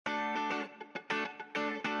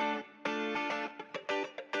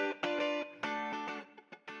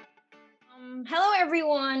Hello,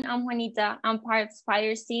 everyone. I'm Juanita. I'm part of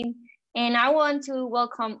Spyder's team, and I want to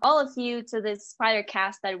welcome all of you to this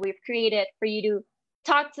Spydercast that we've created for you to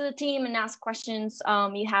talk to the team and ask questions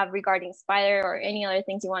you have regarding Spyder or any other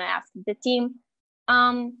things you want to ask the team.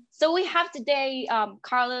 So we have today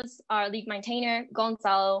Carlos, our lead maintainer,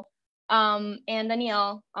 Gonzalo, and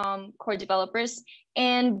Danielle, core developers,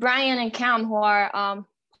 and Brian and Cam, who are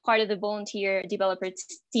part of the volunteer developers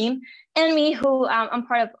team, and me, who I'm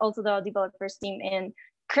part of also the developers team and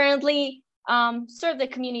currently sort of the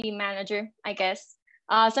community manager, I guess.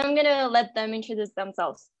 So I'm gonna let them introduce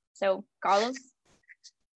themselves. So Carlos.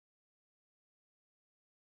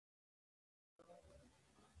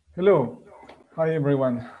 Hello, hi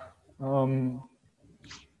everyone.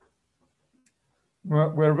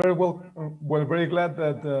 We're very glad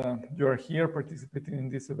that you're here participating in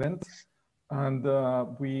this event, and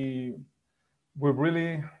we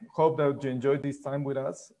really hope that you enjoyed this time with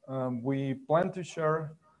us. We plan to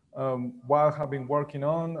share what have been working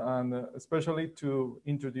on, and especially to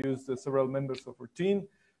introduce the several members of our team.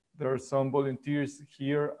 There are some volunteers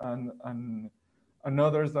here and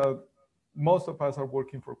others that most of us are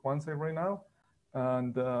working for Quanzai right now.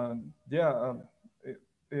 And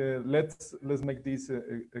let's make this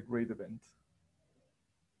a great event.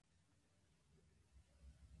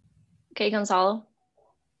 Okay, Gonzalo,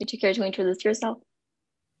 would you care to introduce yourself?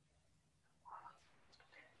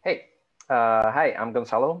 Hey, hi, I'm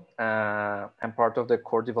Gonzalo. I'm part of the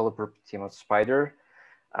core developer team of Spyder.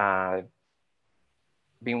 I've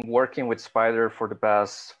been working with Spyder for the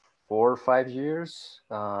past 4 or 5 years.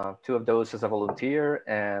 2 of those as a volunteer,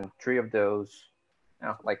 and 3 of those,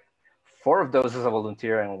 like 4 of those as a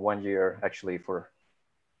volunteer, and 1 year actually for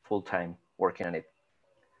full-time working on it.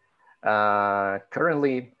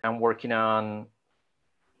 Currently, I'm working on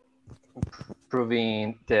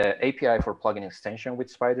improving the API for plugin extension with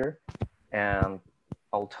Spyder, and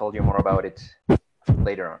I'll tell you more about it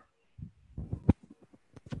later on.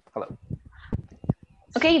 Hello.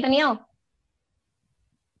 Okay, Danielle.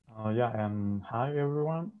 Hi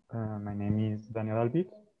everyone. My name is Daniel Albit.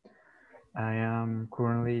 I am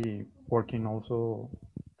currently working also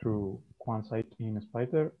through Quanzai in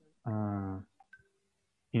Spyder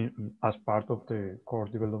as part of the core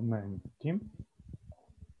development team.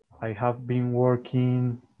 I have been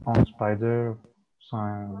working on Spyder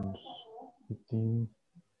since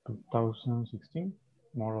 2016,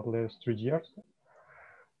 more or less 3 years.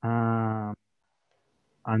 And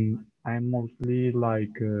I'm mostly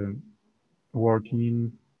like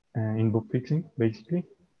working in bug fixing, basically.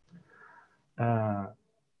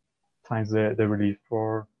 Since the release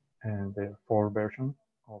for the 4 version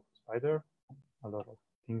of Spyder, a lot of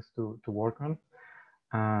things to work on.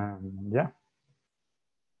 And yeah,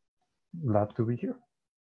 glad to be here.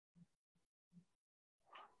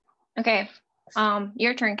 Okay,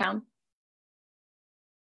 your turn, Cam.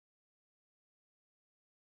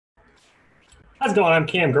 How's it going? I'm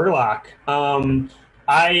Cam Gerlach.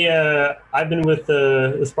 I've been with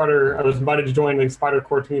the Spyder. I was invited to join the Spyder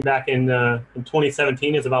core team back in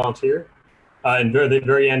 2017 as a volunteer, in the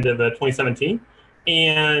very end of 2017.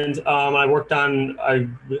 And I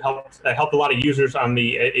helped a lot of users on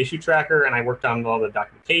the issue tracker, and I worked on all the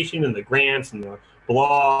documentation and the grants and the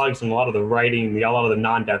blogs and a lot of the writing, a lot of the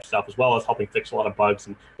non-dev stuff, as well as helping fix a lot of bugs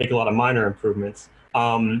and make a lot of minor improvements.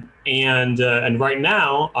 And right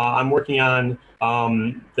now I'm working on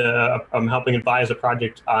I'm helping advise a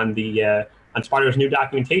project on the on Spyder's new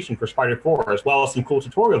documentation for Spyder 4, as well as some cool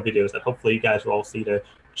tutorial videos that hopefully you guys will all see to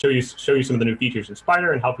show you some of the new features in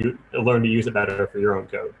Spyder and help you learn to use it better for your own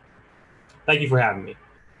code. Thank you for having me.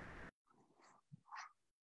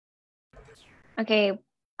 Okay,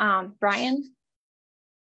 Brian.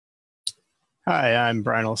 Hi, I'm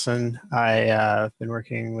Brian Olson. I've been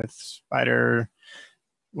working with Spyder.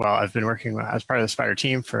 Well, I've been working as part of the Spyder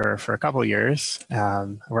team for a couple of years. I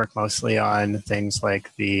work mostly on things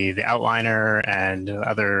like the outliner and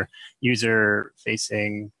other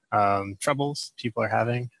user-facing troubles people are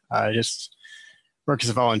having. I just work as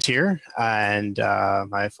a volunteer, and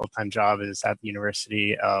my full-time job is at the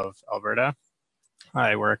University of Alberta.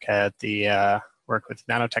 I work at the work with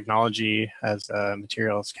nanotechnology as a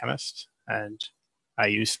materials chemist, and I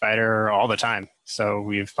use Spyder all the time. So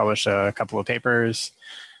we've published a couple of papers,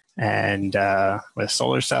 and with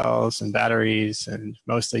solar cells and batteries, and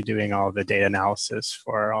mostly doing all the data analysis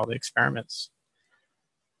for all the experiments.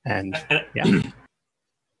 And yeah.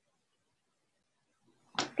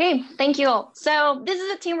 Okay, thank you all. So this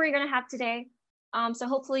is the team we're gonna have today. So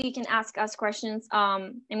hopefully you can ask us questions.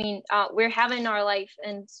 We're having our live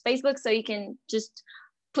in Facebook, so you can just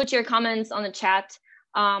put your comments on the chat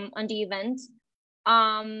on the event.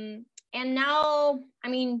 And now, I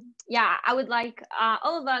mean, yeah, I would like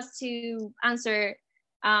all of us to answer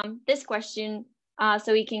this question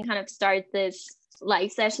so we can kind of start this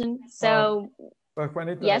live session. So, but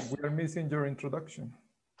Juanita, yes. we are missing your introduction.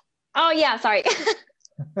 Oh yeah, sorry.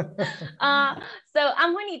 So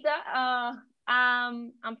I'm Juanita.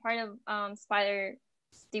 I'm part of Spyder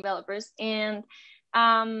developers, and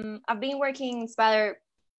I've been working in Spyder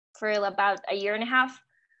for about a year and a half.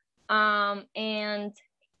 And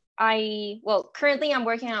currently I'm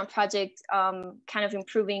working on a project kind of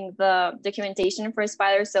improving the documentation for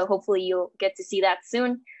Spyder, so hopefully you'll get to see that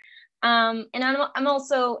soon. And I'm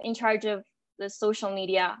also in charge of the social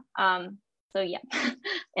media. So yeah,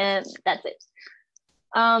 and that's it.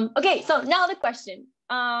 Okay, so now the question.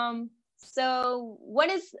 So what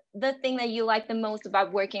is the thing that you like the most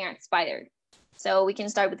about working at Spyder? So we can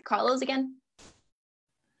start with Carlos again.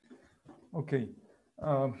 Okay.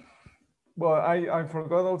 Well, I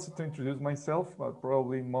forgot also to introduce myself, but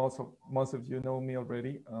probably most of you know me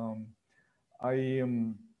already.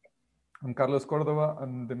 I'm Carlos Cordoba.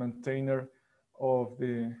 I'm the maintainer of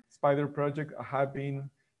the Spyder project. I have been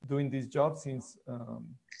doing this job since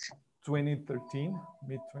 2013,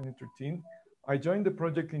 mid-2013. I joined the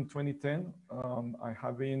project in 2010. I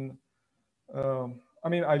have been,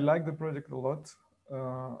 I like the project a lot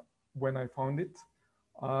when I found it.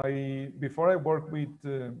 Before I worked with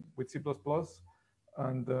C++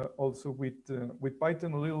 and also with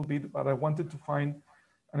Python a little bit, but I wanted to find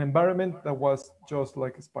an environment that was just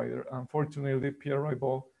like a Spyder. Unfortunately, Pierre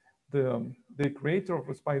Ribaud, the creator of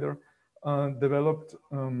Spyder, developed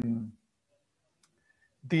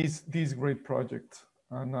this great project,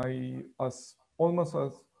 and I, as almost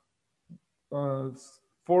as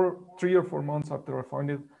 3 or 4 months after I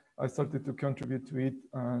found it, I started to contribute to it.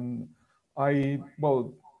 And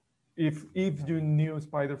if you knew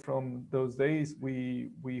Spyder from those days,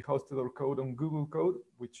 we hosted our code on Google Code,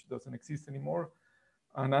 which doesn't exist anymore.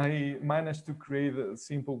 And I managed to create a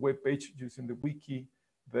simple web page using the wiki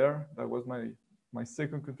there. That was my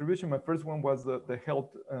second contribution. My first one was the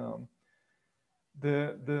help.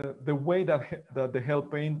 The way that the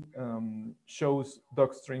help pane shows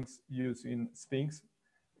doc strings using Sphinx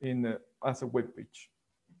as a web page.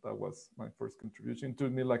 That was my first contribution. It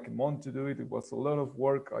took me like a month to do it. It was a lot of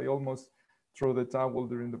work. I almost threw the towel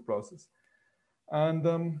during the process.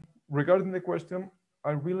 And regarding the question,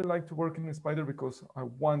 I really like to work in Spyder because I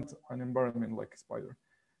want an environment like Spyder,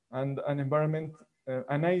 and an environment,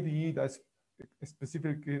 an IDE that's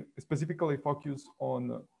specifically focused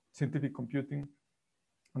on scientific computing,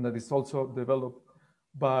 and that is also developed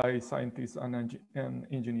by scientists and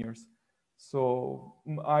engineers. So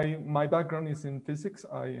my background is in physics.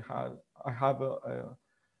 I have a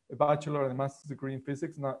bachelor and a master's degree in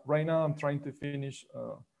physics. Right now, I'm trying to finish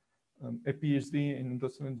a PhD in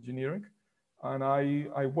industrial engineering. And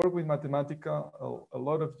I work with Mathematica a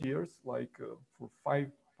lot of years, like for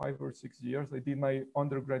five or 6 years. I did my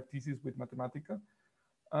undergrad thesis with Mathematica.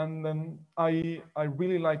 And then I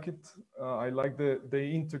really like it. I like the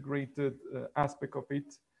integrated aspect of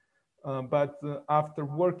it. But after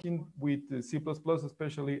working with C++,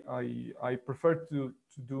 especially, I prefer to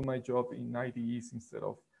do my job in IDEs instead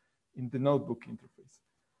of in the notebook interface.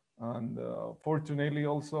 And fortunately,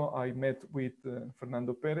 also, I met with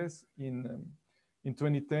Fernando Perez in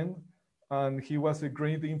 2010, and he was a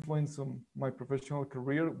great influence on my professional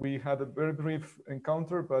career. We had a very brief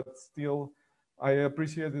encounter, but still, I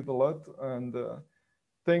appreciate it a lot. And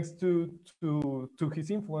thanks to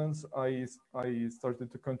his influence, I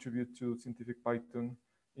started to contribute to Scientific Python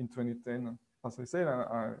in 2010. As I said,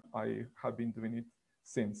 I have been doing it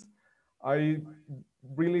since. I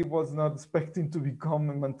really was not expecting to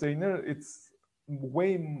become a maintainer. It's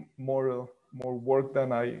way more work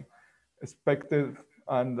than I expected,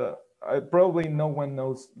 and probably no one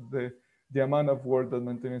knows the amount of work that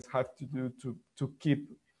maintainers have to do to keep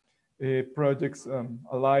projects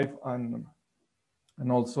alive and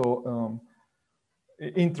also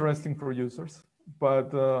interesting for users.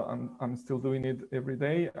 But I'm still doing it every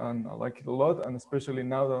day, and I like it a lot. And especially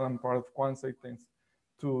now that I'm part of Quantsite, thanks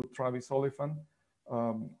to Travis Oliphant.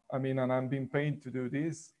 And I'm being paid to do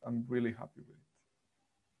this. I'm really happy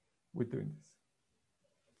with doing this.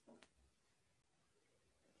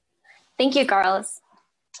 Thank you, Carlos.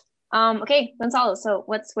 Okay, Gonzalo, so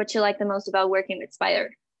what's what you like the most about working with Spyder?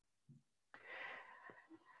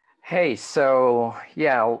 Hey, so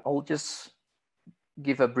yeah, I'll just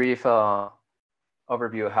give a brief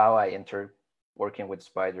overview of how I entered working with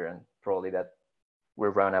Spyder, and probably that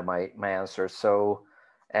will round up my answer. So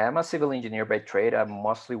I'm a civil engineer by trade. I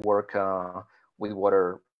mostly work with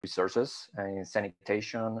water resources and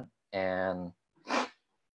sanitation and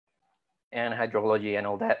and hydrology and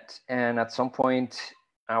all that. And at some point,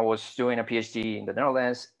 I was doing a PhD in the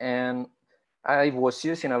Netherlands, and I was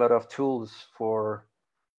using a lot of tools for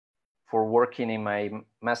working in my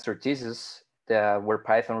master thesis that were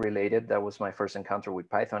Python related. That was my first encounter with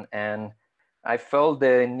Python, and I felt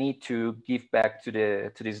the need to give back to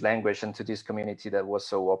this language and to this community that was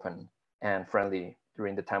so open and friendly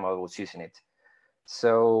during the time I was using it.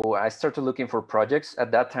 So I started looking for projects.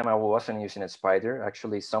 At that time, I wasn't using a Spyder.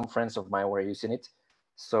 Actually, some friends of mine were using it.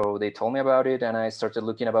 So they told me about it, and I started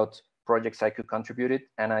looking about projects I could contribute it.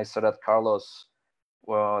 And I saw that Carlos,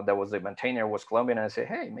 well, that was the maintainer, was Colombian. And I said,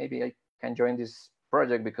 hey, maybe I can join this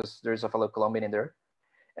project because there's a fellow Colombian in there.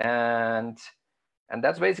 And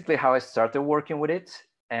that's basically how I started working with it.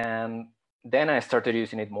 And then I started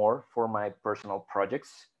using it more for my personal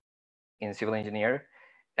projects in civil engineer.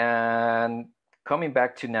 And coming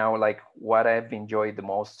back to now, like what I've enjoyed the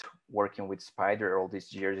most working with Spyder all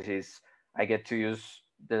these years is I get to use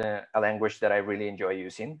a language that I really enjoy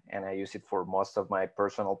using, and I use it for most of my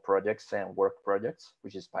personal projects and work projects,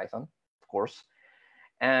 which is Python, of course.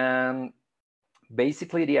 And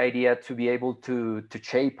basically the idea to be able to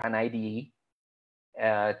shape an IDE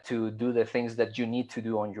to do the things that you need to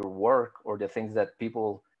do on your work or the things that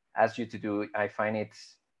people ask you to do, I find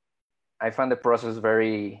the process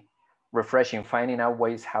very refreshing, finding out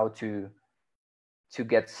ways how to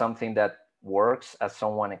get something that works as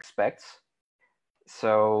someone expects.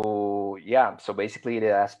 So yeah, so basically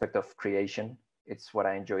the aspect of creation, it's what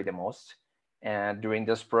I enjoy the most. And during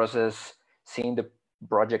this process, seeing the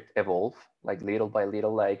project evolve, like little by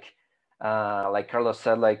little, like Carlos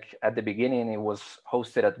said, like at the beginning, it was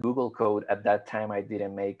hosted at Google Code. At that time, I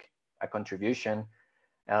didn't make a contribution.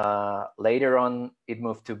 Later on, it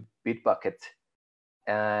moved to Bitbucket.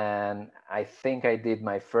 And I think I did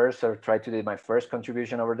my first, or tried to do my first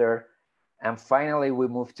contribution over there. And finally, we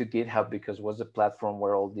moved to GitHub because it was the platform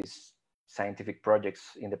where all these scientific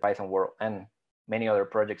projects in the Python world and many other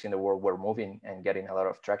projects in the world were moving and getting a lot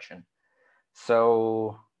of traction.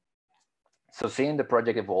 So seeing the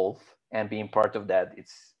project evolve and being part of that,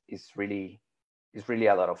 it's really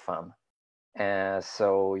a lot of fun.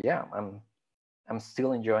 So yeah, I'm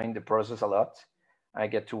still enjoying the process a lot. I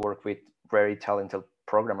get to work with very talented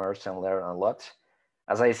programmers and learn a lot.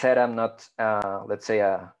 As I said, I'm not, let's say,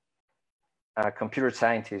 a computer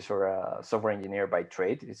scientist or a software engineer by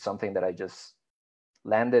trade. It's something that I just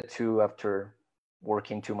landed to after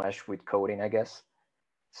working too much with coding, I guess.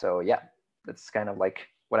 So yeah, that's kind of like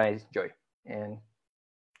what I enjoy. And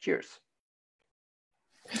cheers.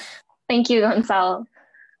 Thank you, Gonzalo.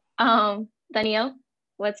 Daniel,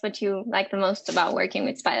 what's what you like the most about working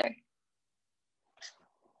with Spyder?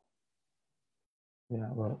 Yeah,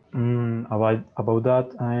 well, about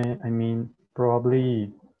that, I mean,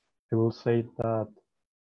 probably I will say that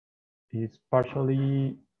it's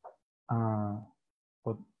partially,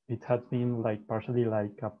 but it has been like partially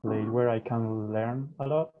like a place where I can learn a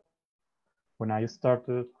lot. When I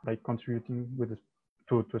started like contributing with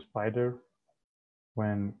to Spyder,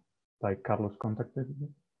 when like Carlos contacted me,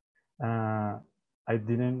 I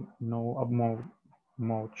didn't know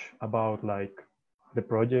much about like the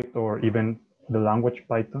project or even the language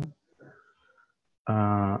Python.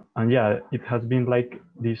 And yeah, it has been like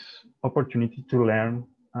this opportunity to learn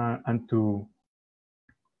and to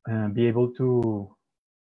be able to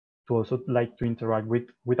also like to interact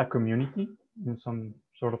with a community in some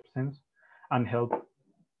sort of sense and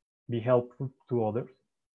be helpful to others.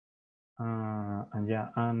 And yeah,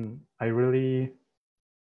 and I really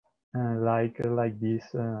like this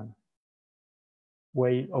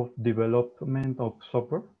way of development of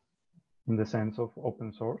software in the sense of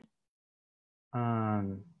open source.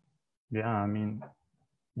 And yeah, I mean,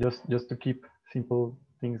 just to keep simple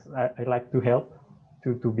things, I like to help,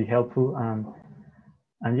 to be helpful,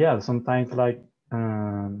 and yeah, sometimes like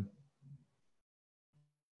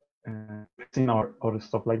or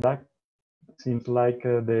stuff like that seems like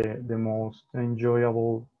the most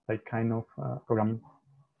enjoyable like kind of programming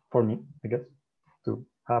for me, I guess, to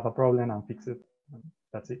have a problem and fix it. And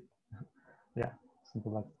that's it. Yeah,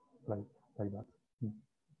 simple like that.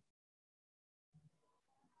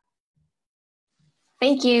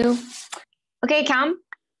 Thank you. Okay, Cam.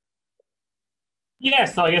 Yeah,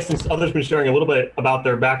 so I guess since others have been sharing a little bit about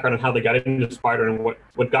their background and how they got into Spyder and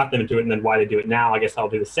what got them into it and then why they do it now, I guess I'll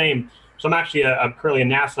do the same. So I'm actually currently a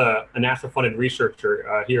NASA-funded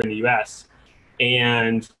researcher here in the U.S.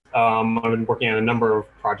 And I've been working on a number of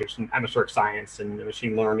projects in atmospheric science and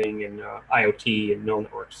machine learning and IoT and neural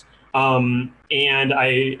networks. And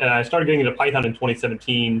I started getting into Python in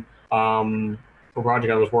 2017 for a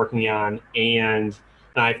project I was working on. And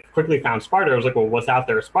And I quickly found Spyder. I was like, well, what's out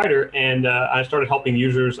there? Spyder. And I started helping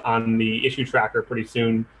users on the issue tracker pretty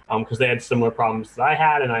soon because they had similar problems that I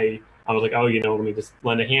had. And I was like, oh, let me just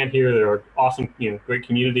lend a hand here. They're awesome, great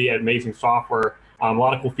community, amazing software, a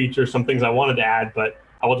lot of cool features, some things I wanted to add, but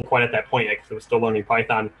I wasn't quite at that point yet because I was still learning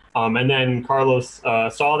Python. And then Carlos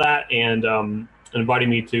saw that and invited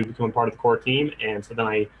me to become a part of the core team. And so then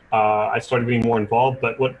I started getting more involved.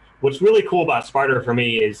 But what's really cool about Spyder for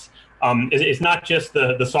me is it's not just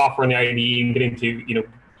the software and the IDE and getting to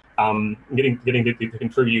getting to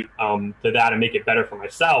contribute to that and make it better for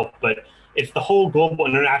myself, but it's the whole global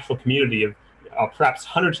international community of perhaps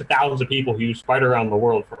hundreds of thousands of people who use Spyder around the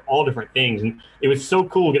world for all different things. And it was so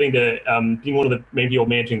cool getting to being one of the main people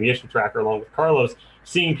managing the issue tracker along with Carlos,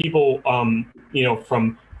 seeing people from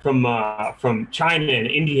China and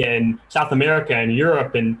India and South America and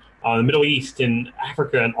Europe and the Middle East and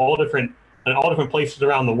Africa and all different places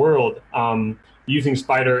around the world using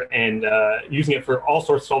Spyder and using it for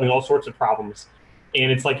solving all sorts of problems. And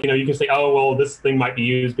it's like, you can say, oh, well, this thing might be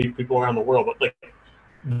used by people around the world, but like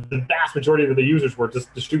the vast majority of the users were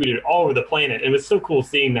just distributed all over the planet. And it was so cool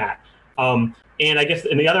seeing that. And I guess,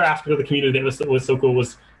 and the other aspect of the community that was so cool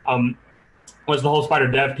was the whole Spyder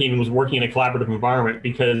dev team was working in a collaborative environment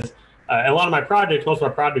because a lot of my projects, most of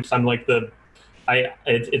my projects, I'm like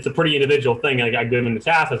it's a pretty individual thing. Like I give them the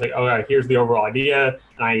task. I was like, all right, here's the overall idea,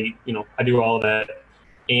 and I do all of that.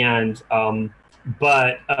 And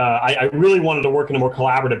but I really wanted to work in a more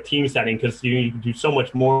collaborative team setting because you can do so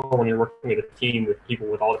much more when you're working with a team with people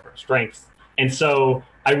with all different strengths. And so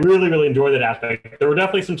I really enjoyed that aspect. There were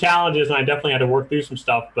definitely some challenges, and I definitely had to work through some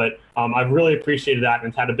stuff. But I've really appreciated that, and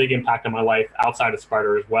it's had a big impact on my life outside of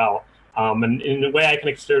Spyder as well. And in a way, I can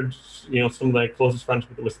extend, some of the closest friends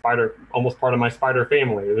with Spyder, almost part of my Spyder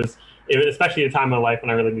family. It was especially at a time in my life when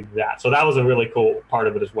I really needed that. So that was a really cool part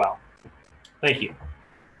of it as well. Thank you.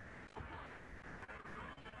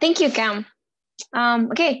 Thank you, Cam.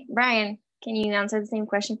 Okay, Brian, can you answer the same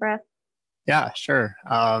question for us? Yeah, sure.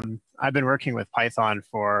 I've been working with Python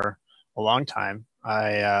for a long time.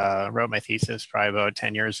 I wrote my thesis probably about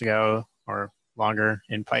 10 years ago or longer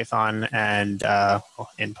in Python and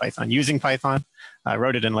using Python. I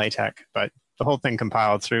wrote it in LaTeX, but the whole thing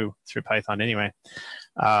compiled through Python anyway.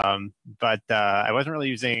 But I wasn't really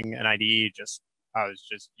using an IDE, I was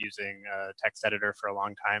just using a text editor for a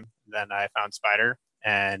long time. Then I found Spyder,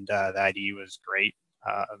 and the IDE was great.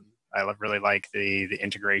 I really like the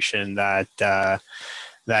integration that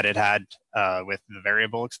it had with the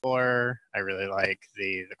variable explorer. I really like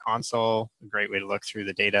the console, a great way to look through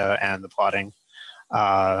the data and the plotting.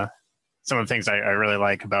 Some of the things I really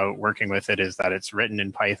like about working with it is that it's written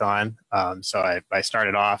in Python. So I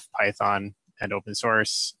started off Python and open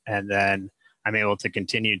source, and then I'm able to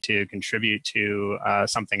continue to contribute to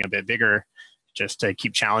something a bit bigger, just to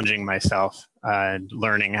keep challenging myself and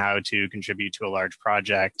learning how to contribute to a large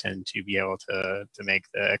project and to be able to make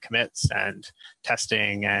the commits and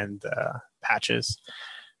testing and patches.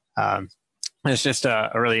 It's just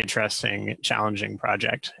a really interesting, challenging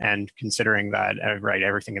project. And considering that I write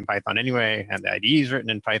everything in Python anyway, and the IDE is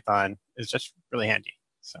written in Python, is just really handy.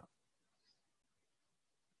 So.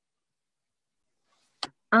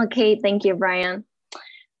 Okay, thank you, Brian.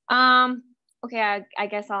 Okay, I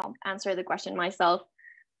guess I'll answer the question myself.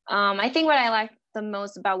 I think what I like the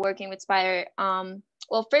most about working with Spyder,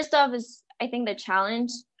 well, first off is I think the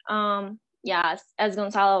challenge. Yeah, as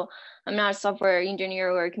Gonzalo, I'm not a software engineer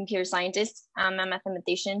or a computer scientist. I'm a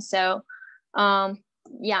mathematician. So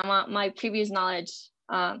yeah, my previous knowledge,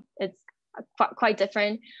 it's quite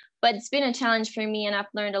different, but it's been a challenge for me, and I've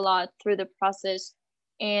learned a lot through the process.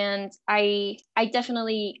 And I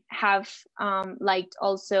definitely have liked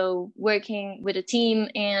also working with a team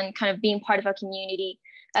and kind of being part of a community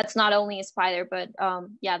that's not only a Spyder, but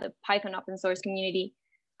yeah, the Python open source community.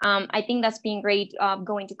 I think that's been great,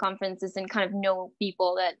 going to conferences and kind of know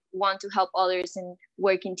people that want to help others and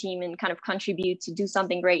work in team and kind of contribute to do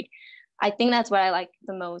something great. I think that's what I like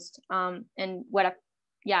the most, and what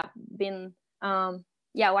I've been why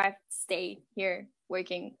I've stayed here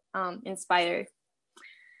working in Spyder.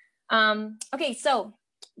 Okay, so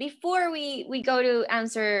before we go to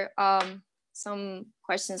answer some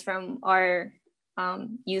questions from our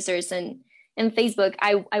users and Facebook,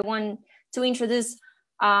 I want to introduce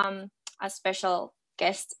a special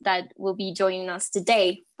guest that will be joining us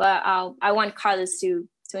today, but I want Carlos to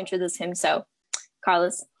introduce him. So,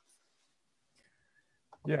 Carlos.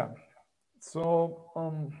 Yeah.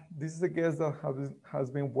 So this is a guest that has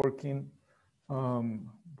been working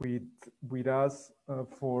with us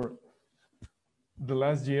for the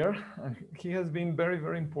last year. He has been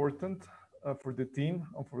very important for the team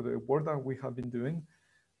and for the work that we have been doing.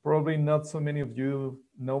 Probably not so many of you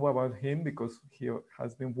know about him because he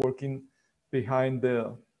has been working behind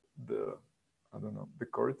the I don't know, the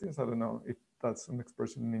curtains. I don't know if that's an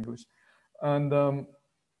expression in English. And I'm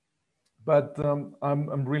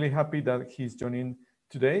really happy that he's joining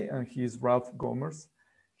today, and he's Ralf Gommers.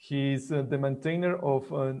 He's the maintainer of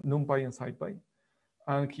Numpy and Scipy,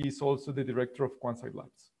 and he's also the director of Quantside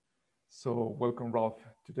Labs. So welcome, Ralf,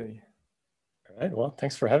 today. All right. Well,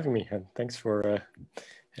 thanks for having me, and thanks for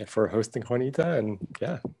hosting, Juanita. And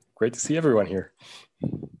yeah, great to see everyone here.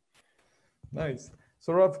 Nice.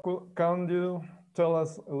 So, Ralf, can you tell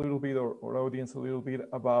us a little bit, or our audience a little bit,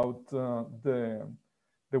 about the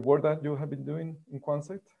work that you have been doing in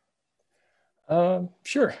Quantside?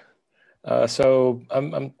 Sure. So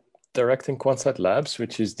I'm directing Quantside Labs,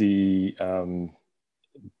 which is the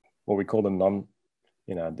what we call the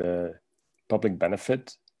public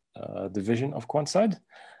benefit division of Quantside.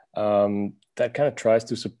 That kind of tries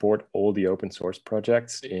to support all the open source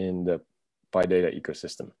projects in the PyData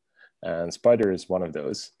ecosystem, and Spyder is one of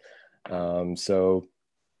those. So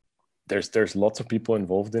there's lots of people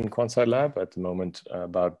involved in Quantside Lab at the moment,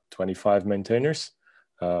 about 25 maintainers,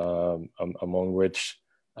 among which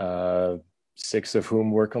 6 of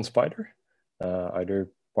whom work on Spyder, either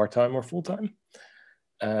part-time or full-time.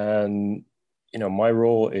 And my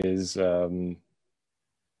role is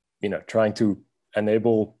trying to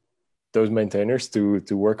enable those maintainers to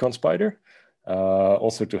work on Spyder,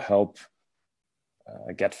 also to help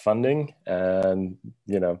get funding, and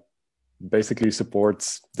basically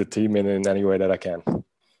supports the team in any way that I can.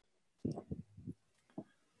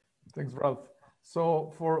 Thanks, Ralf.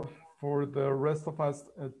 So for the rest of us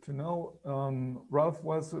to know, Ralf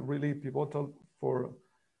was really pivotal for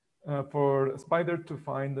Spyder to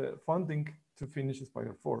find the funding to finish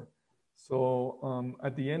Spyder 4. So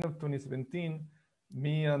at the end of 2017,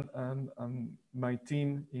 me and my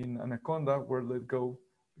team in Anaconda were let go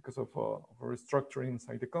because of a restructuring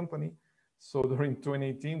inside the company. So during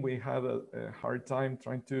 2018, we had a hard time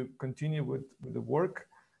trying to continue with the work.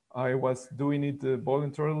 I was doing it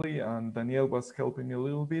voluntarily, and Daniel was helping me a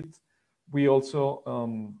little bit. We also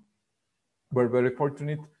were very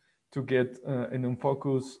fortunate to get an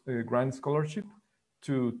Unfocus grant scholarship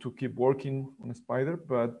to keep working on Spyder,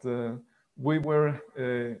 but we were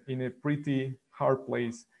in a pretty hard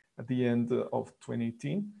place at the end of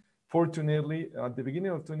 2018. Fortunately, at the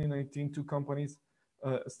beginning of 2019, 2 companies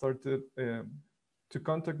started to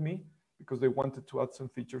contact me because they wanted to add some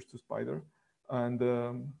features to Spyder, and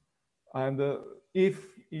if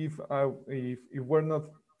it were not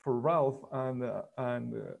for Ralf and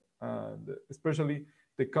especially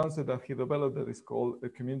the concept that he developed that is called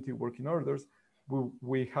community working orders,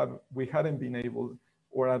 we hadn't been able,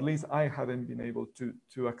 or at least I hadn't been able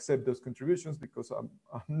to accept those contributions, because I'm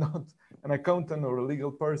not an accountant or a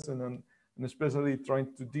legal person, and especially trying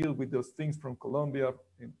to deal with those things from Colombia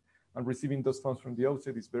and receiving those funds from the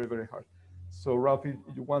outset is very, very hard. So Ralf, if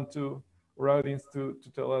you want to, our audience, to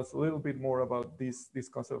tell us a little bit more about this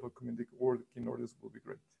concept of community working orders will be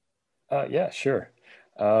great. Yeah, sure.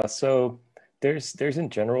 So there's in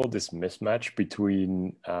general this mismatch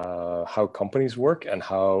between how companies work and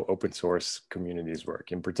how open source communities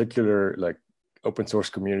work. In particular, like open source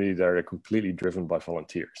communities that are completely driven by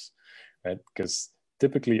volunteers, right? Because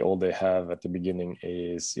typically all they have at the beginning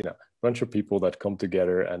is a bunch of people that come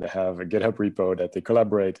together and they have a GitHub repo that they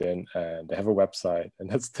collaborate in, and they have a website, and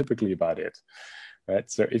that's typically about it, right?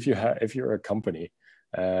 So if you're a company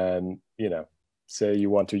and say you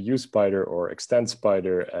want to use Spyder or extend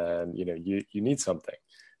Spyder, and you need something,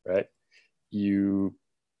 right?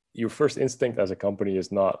 Your first instinct as a company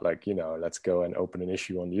is not like, let's go and open an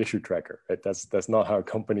issue on the issue tracker, right? That's not how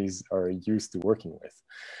companies are used to working with.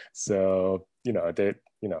 So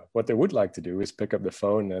what they would like to do is pick up the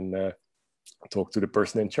phone and talk to the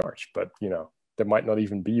person in charge, but there might not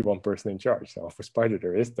even be one person in charge. Now for Spyder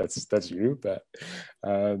there is, that's you, but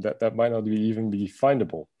that might not even be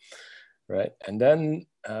findable, right? And then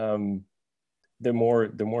the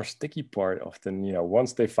more sticky part often,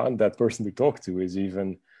 once they found that person to talk to, is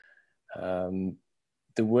even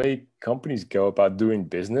the way companies go about doing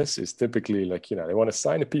business is typically like, they want to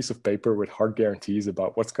sign a piece of paper with hard guarantees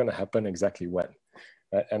about what's going to happen exactly when,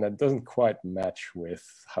 right? And that doesn't quite match with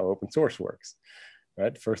how open source works,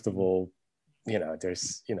 right? First of all,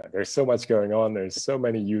 there's so much going on. There's so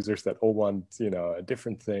many users that all want, a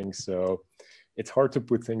different thing. So it's hard to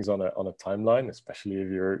put things on a timeline, especially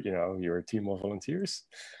if you're a team of volunteers.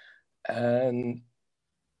 And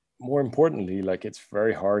more importantly, like, it's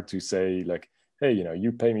very hard to say like, hey,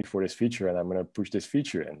 you pay me for this feature and I'm going to push this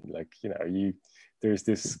feature in. Like, there's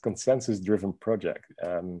this consensus driven project,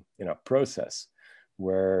 process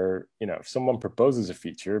where, if someone proposes a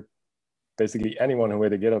feature, basically anyone who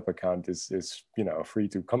had a GitHub account is free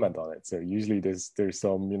to comment on it. So usually there's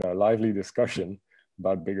some lively discussion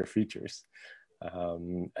about bigger features,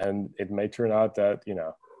 and it may turn out that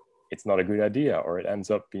it's not a good idea, or it ends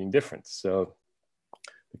up being different. So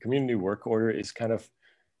the community work order is kind of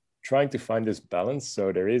trying to find this balance.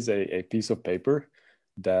 So there is a piece of paper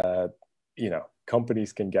that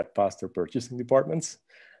companies can get past their purchasing departments,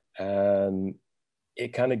 and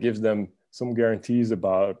it kind of gives them some guarantees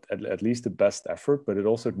about at least the best effort, but it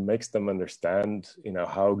also makes them understand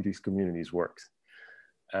how these communities work.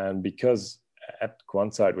 And because at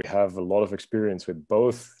QuantSide we have a lot of experience with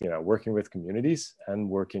both working with communities and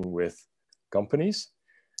working with companies,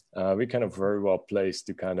 we kind of very well placed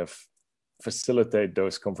to kind of facilitate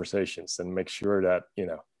those conversations and make sure that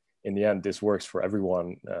in the end this works for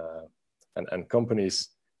everyone, and companies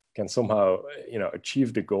can somehow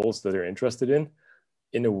achieve the goals that they're interested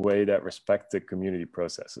in a way that respect the community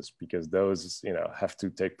processes, because those have to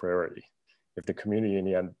take priority. If the community in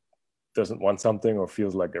the end doesn't want something or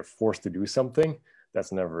feels like they're forced to do something,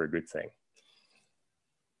 that's never a good thing.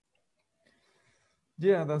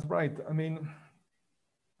 Yeah, that's right. I mean,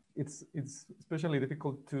 it's especially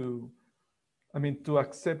difficult to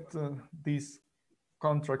accept these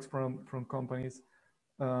contracts from companies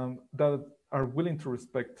that are willing to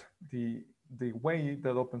respect the way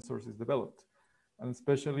that open source is developed. And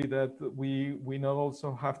especially that we now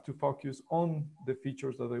also have to focus on the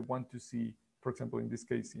features that they want to see, for example, in this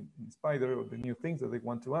case in Spyder, or the new things that they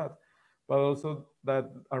want to add, but also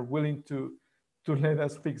that are willing to let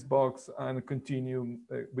us fix bugs and continue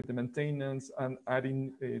with the maintenance and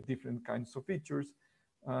adding different kinds of features,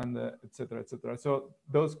 and et cetera, et cetera. So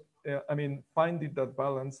those, finding that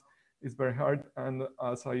balance is very hard. And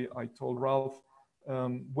as I told Ralph,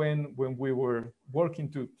 when we were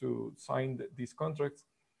working to sign these contracts,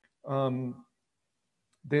 the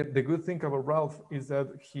good thing about Ralph is that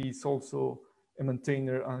he's also a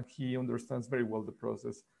maintainer, and he understands very well the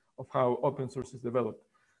process of how open source is developed.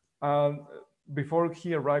 Before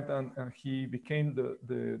he arrived and he became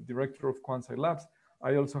the director of QuantSide Labs,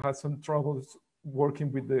 I also had some troubles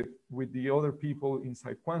working with the other people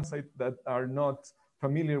inside QuantSide that are not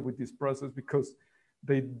familiar with this process, because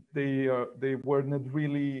they were not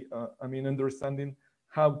really understanding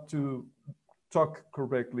how to talk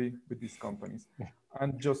correctly with these companies.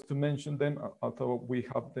 And just to mention them, although we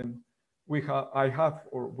have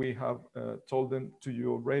told them to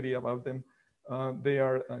you already about them. They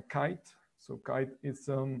are Kite. So Kite is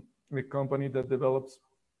a company that develops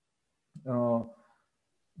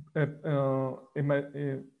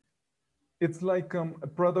it's like a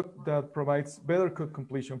product that provides better code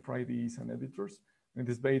completion for IDEs and editors. And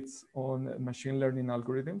it is based on machine learning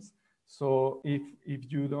algorithms. So if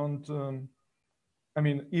you don't,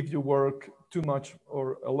 if you work too much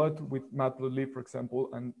or a lot with Matplotlib, for example,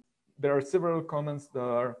 and there are several comments that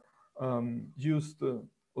are used a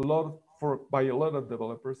lot by a lot of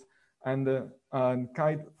developers, and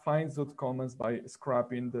Kite finds those comments by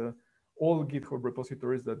scrapping all GitHub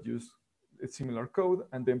repositories that use a similar code,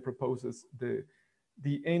 and then proposes the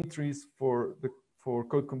entries for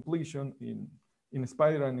code completion in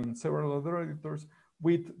Spyder and in several other editors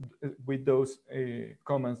with those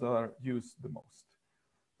comments that are used the most.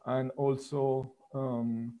 And also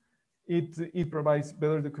it provides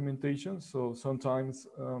better documentation. So sometimes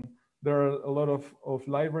there are a lot of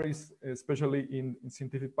libraries, especially in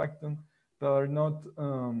scientific Python, that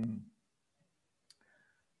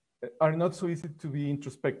are not so easy to be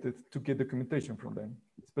introspected to get documentation from them,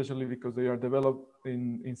 especially because they are developed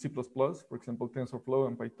in C++, for example, TensorFlow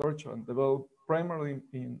and PyTorch, and developed primarily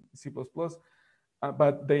in C++,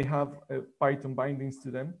 but they have Python bindings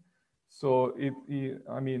to them. So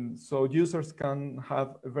so users can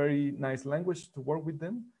have a very nice language to work with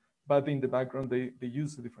them, but in the background, they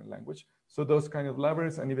use a different language. So those kind of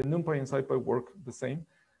libraries, and even Numpy and Scipy work the same.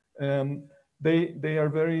 They are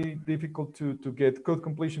very difficult to get code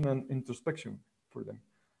completion and introspection for them.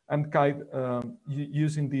 And Kite,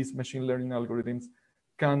 using these machine learning algorithms,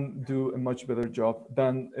 can do a much better job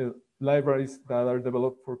than libraries that are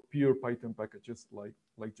developed for pure Python packages like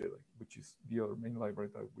JEDI, which is the other main library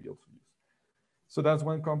that we also use. So that's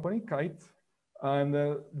one company, Kite. And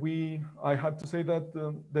I have to say that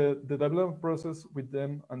the development process with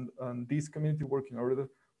them and this community working order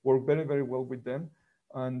work very, very well with them.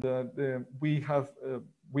 And we have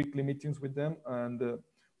weekly meetings with them, and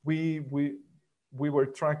we were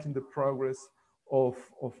tracking the progress of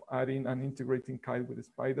adding and integrating Kite with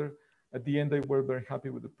Spyder. At the end, they were very happy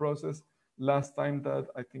with the process. Last time that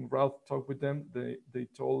I think Ralph talked with them, they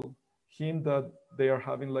told him that they are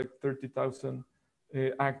having like 30,000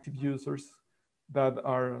 active users that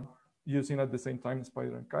are using at the same time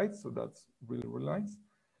Spyder and Kite. So that's really, really nice.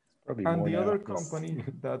 Probably And more the now, other yes. company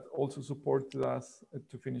that also supported us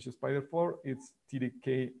to finish Spyder 4, it's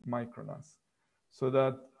TDK Micronas. So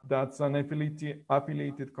that's an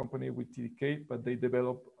affiliated company with TDK, but they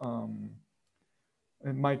develop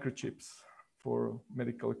microchips for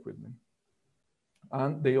medical equipment.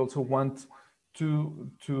 And they also want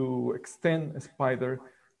to extend Spyder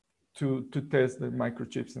to test the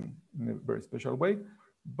microchips in a very special way.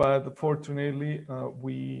 But fortunately,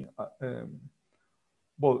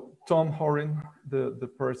 well, Tom Horan, the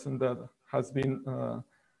person that has been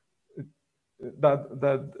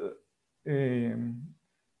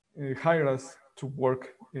hired us to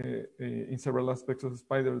work in several aspects of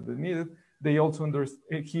Spyder that needed. He also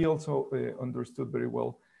understood very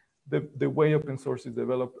well the way open source is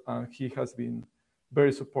developed, and he has been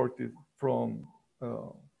very supportive for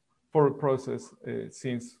the process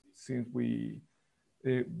since we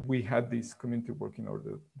had this community working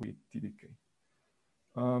order with TDK.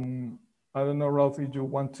 I don't know, Ralph, if you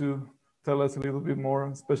want to tell us a little bit more,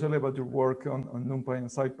 especially about your work on Numpy and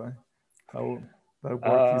Scipy, how that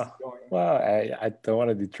work is going. Well, I don't want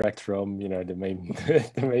to detract from the main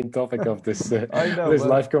the main topic of this this but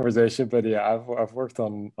live conversation, but yeah, I've worked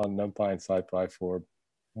on Numpy and Scipy for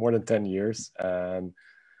more than 10 years, and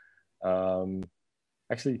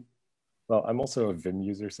actually, well, I'm also a Vim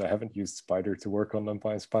user, so I haven't used Spyder to work on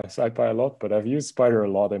Numpy and Scipy a lot, but I've used Spyder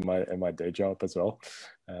a lot in my day job as well.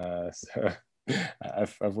 So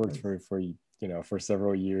I've worked for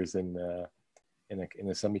several years in a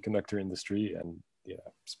semiconductor industry, and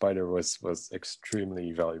Spyder was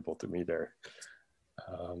extremely valuable to me there.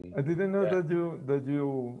 I didn't know that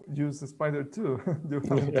you use the Spyder too. You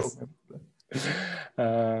haven't yes. told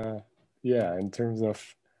me. Yeah, in terms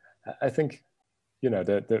of, I think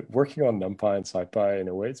the working on Numpy and Scipy in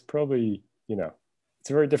a way, it's probably it's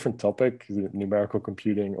a very different topic, numerical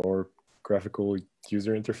computing or graphical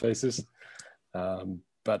user interfaces.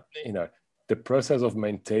 But the process of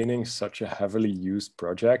maintaining such a heavily used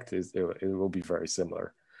project it will be very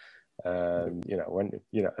similar. And when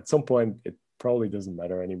at some point it probably doesn't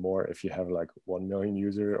matter anymore if you have like 1 million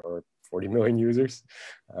users or 40 million users.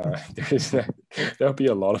 There'll be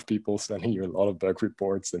a lot of people sending you a lot of bug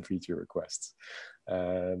reports and feature requests.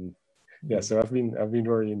 So I've been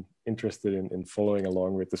very interested in following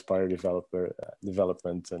along with the Spyder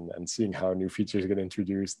development and seeing how new features get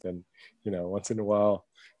introduced. And once in a while,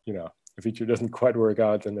 a feature doesn't quite work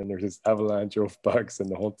out, and then there's this avalanche of bugs, and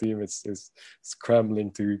the whole team is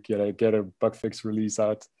scrambling to get a bug fix release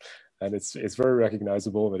out. And it's very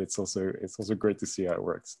recognizable, but it's also great to see how it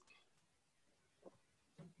works.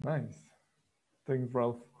 Nice, thanks,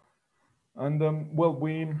 Ralph. And I'm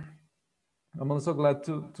also glad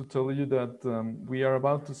to tell you that we are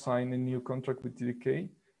about to sign a new contract with TDK.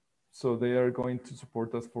 So they are going to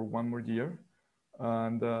support us for 1 more year.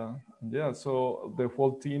 And so the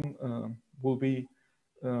whole team will be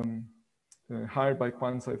hired by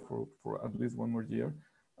Quantsite for at least 1 more year.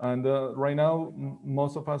 And right now,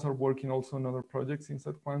 most of us are working also on other projects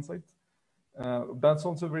inside Quantsite. That's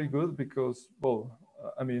also very good because, well,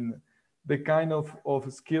 I mean, the kind of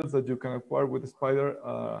skills that you can acquire with Spyder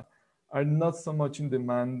are not so much in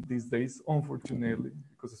demand these days, unfortunately,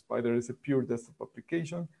 because Spyder is a pure desktop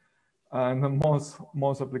application, and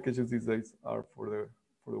most applications these days are for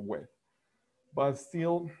the web. But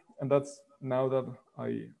still, and that's now that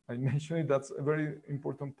I mentioned it, that's a very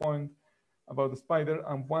important point about the Spyder,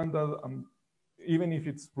 and one that even if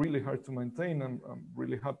it's really hard to maintain, I'm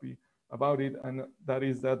really happy about it, and that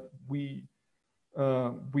is that we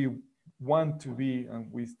want to be,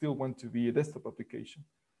 and we still want to be, a desktop application.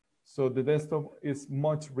 So the desktop is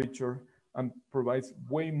much richer and provides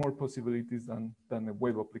way more possibilities than a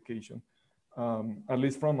web application, at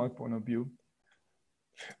least from my point of view.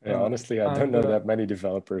 Yeah, honestly, I don't know that many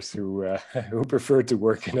developers who prefer to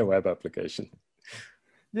work in a web application.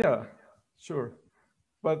 Yeah, sure,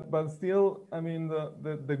 but still, I mean,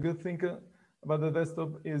 the good thing about the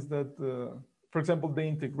desktop is that, for example, the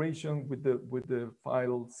integration with the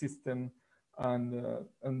file system and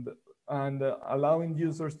allowing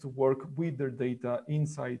users to work with their data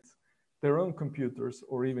inside their own computers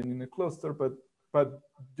or even in a cluster, but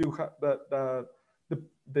you have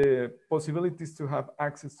the possibilities to have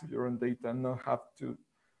access to your own data and not have to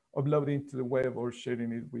upload it to the web or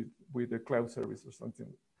sharing it with a cloud service or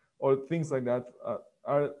something, or things like that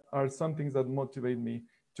are some things that motivate me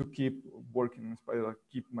to keep working on Spyder,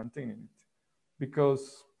 keep maintaining it,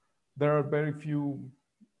 because there are very few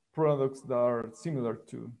products that are similar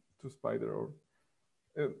to Spyder,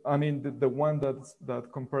 I mean, the one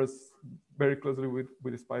that compares very closely with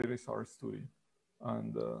Spyder is our studio,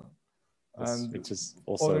 and which is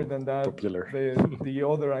also other than that, popular. the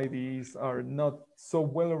other IDEs are not so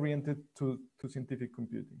well oriented to scientific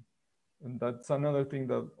computing, and that's another thing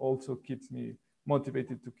that also keeps me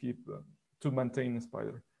motivated to maintain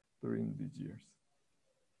Spyder during these years.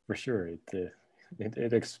 For sure,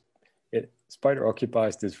 Spyder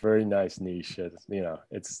occupies this very nice niche. You know,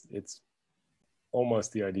 it's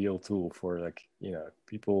almost the ideal tool for, like, you know,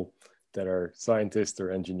 people that are scientists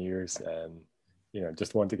or engineers and, you know,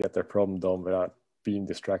 just want to get their problem done without being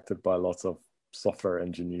distracted by lots of software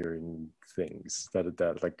engineering things that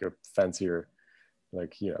like a fancier,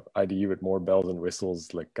 like, you know, IDE with more bells and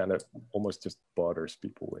whistles, like, kind of almost just bothers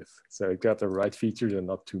people with. So it got the right features and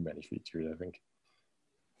not too many features, I think.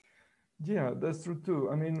 Yeah, that's true too.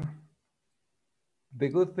 I mean, the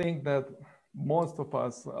good thing that most of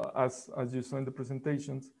us, as you saw in the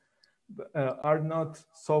presentations, are not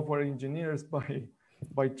software engineers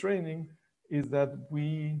by training, is that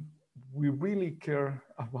we really care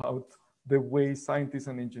about the way scientists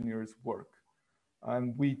and engineers work,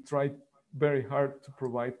 and we try very hard to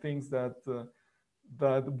provide things that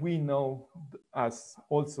we know as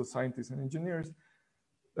also scientists and engineers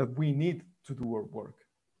that we need to do our work.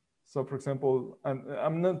 So, for example, and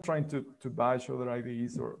I'm not trying to bash other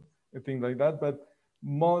IDEs or anything like that, but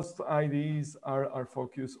most IDEs are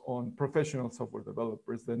focused on professional software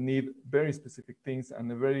developers that need very specific things and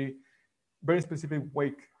a very, very specific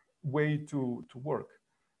way to work.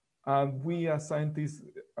 And we as scientists,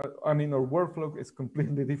 I mean, our workflow is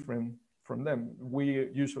completely different from them. We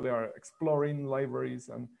usually are exploring libraries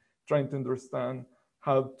and trying to understand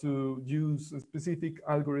how to use specific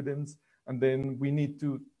algorithms, and then we need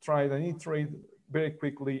to try and iterate very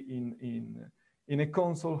quickly in a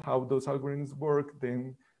console how those algorithms work,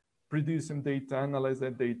 then produce some data, analyze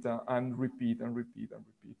that data, and repeat and repeat and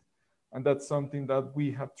repeat. And that's something that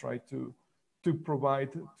we have tried to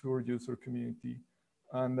provide to our user community.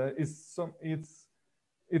 And it's a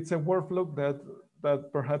workflow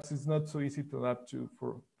that perhaps is not so easy to adapt to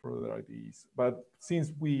for other IDEs. But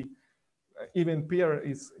since even Pierre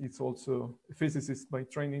is also a physicist by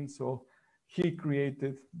training, so he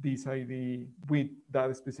created this IDE with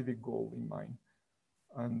that specific goal in mind.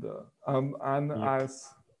 And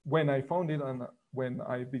as when I found it and when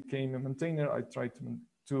I became a maintainer, I tried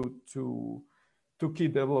to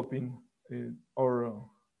keep developing our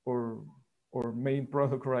main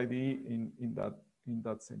product or IDE in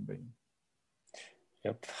that same vein.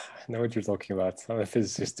 Yep, I know what you're talking about. I'm a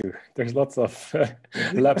physicist too. There's lots of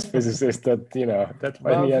labs physicists that, you know, that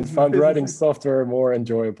in the end found writing software more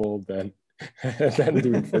enjoyable than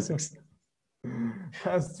doing physics.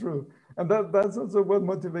 That's true, and that's also what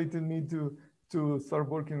motivated me to start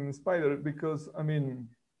working in Spyder, because I mean,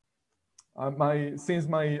 since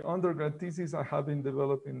my undergrad thesis, I have been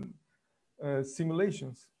developing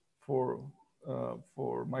simulations for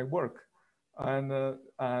my work. And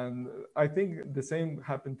I think the same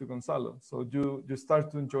happened to Gonzalo. So you start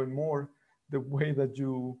to enjoy more the way that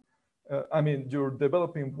you're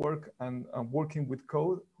developing work and working with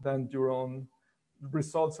code than your own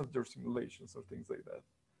results of your simulations or things like that.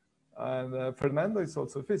 And Fernando is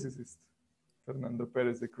also a physicist. Fernando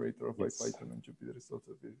Perez, the creator of Python and Jupyter, is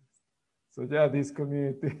also a physicist. So yeah, this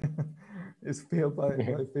community is filled by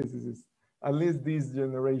physicists, at least this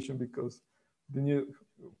generation, because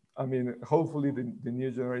hopefully the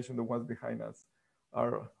new generation, the ones behind us,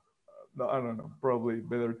 are, I don't know, probably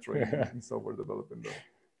better trained in software development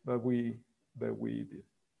than we did.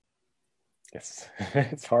 Yes,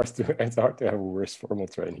 it's hard to have a worse formal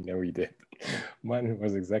training than we did. Mine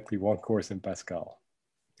was exactly one course in Pascal.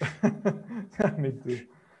 Me too.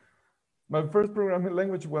 My first programming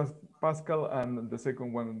language was Pascal, and the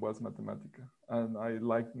second one was Mathematica. And I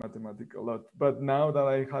liked Mathematica a lot. But now that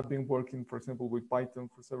I have been working, for example, with Python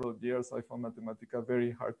for several years, I found Mathematica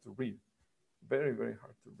very hard to read. Very, very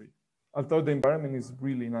hard to read. Although the environment is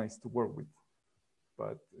really nice to work with.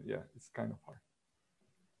 But yeah, it's kind of hard.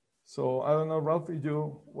 So I don't know, Ralph, if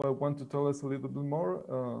you want to tell us a little bit more,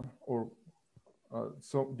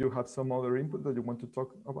 so you have some other input that you want to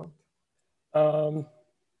talk about?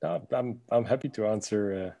 No, I'm happy to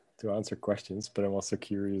answer questions, but I'm also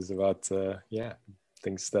curious about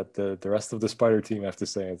things that the rest of the Spyder team have to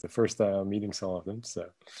say. It's the first time I'm meeting some of them, so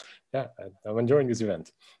yeah, I'm enjoying this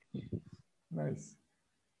event. Nice.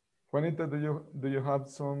 Juanita, do you have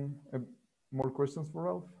some more questions for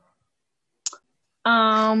Ralph?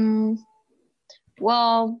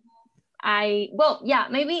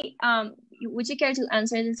 Maybe would you care to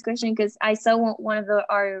answer this question, because I saw one of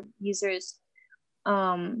our users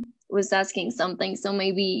was asking something. So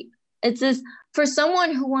maybe it says, for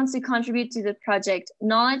someone who wants to contribute to the project,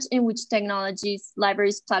 knowledge in which technologies,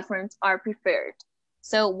 libraries, platforms are preferred.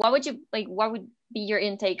 So what would you like? What would be your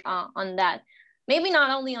intake on that? Maybe not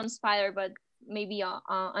only on Spyder, but maybe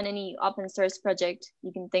on any open source project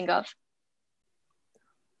you can think of.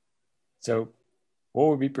 So what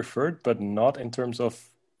would be preferred, but not in terms of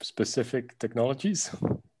specific technologies?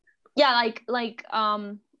 Yeah, like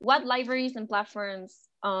what libraries and platforms?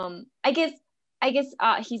 I guess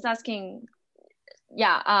he's asking,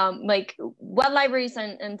 yeah, like what libraries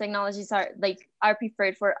and technologies are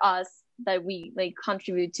preferred for us that we like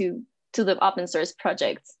contribute to the open source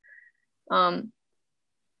projects.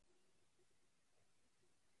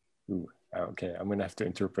 Ooh, okay, I'm gonna have to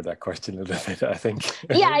interpret that question a little bit, I think.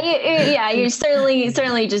 Yeah, you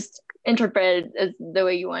certainly just interpret it as the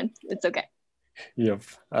way you want. It's okay. Yep.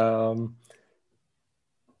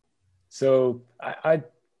 So I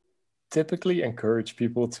typically encourage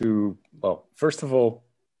people to, well, first of all,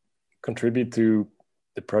 contribute to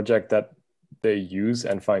the project that they use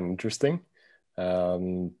and find interesting.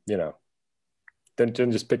 You know, don't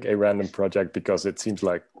just pick a random project because it seems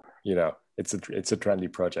like, you know, it's a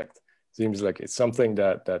trendy project. Seems like it's something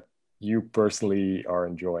that you personally are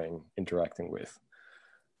enjoying interacting with.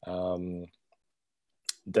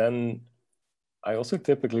 Then I also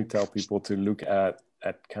typically tell people to look at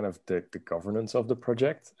kind of the governance of the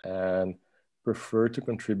project and prefer to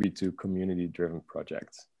contribute to community-driven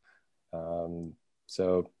projects.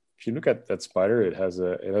 So if you look at Spyder, it has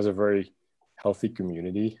a very healthy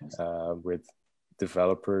community with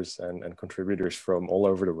developers and contributors from all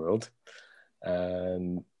over the world,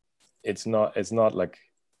 and it's not like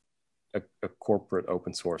a corporate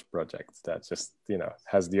open source project that just, you know,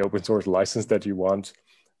 has the open source license that you want,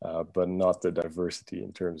 but not the diversity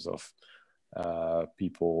in terms of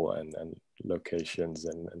people and locations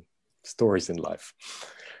and stories in life.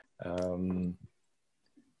 And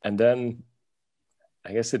then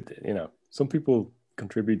I guess some people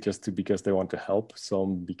contribute just because they want to help,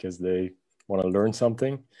 some because they want to learn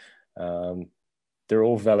something. They're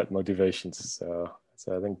all valid motivations. So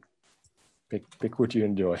I think pick what you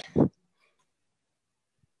enjoy.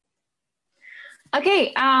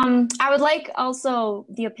 Okay, I would like also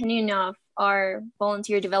the opinion of our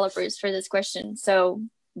volunteer developers for this question. So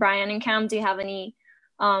Brian and Cam, do you have any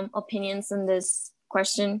opinions on this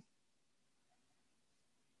question?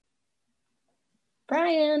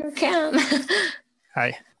 Brian or Cam?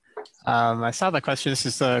 Hi. I saw the question. This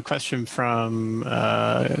is a question from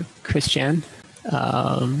Christian,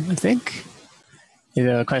 I think.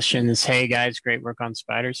 The question is, hey guys, great work on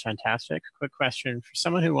Spyder, fantastic. Quick question for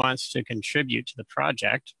someone who wants to contribute to the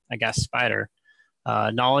project, I guess Spyder,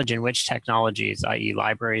 knowledge in which technologies, i.e.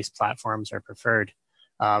 libraries, platforms are preferred.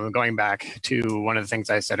 Going back to one of the things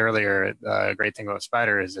I said earlier, the great thing about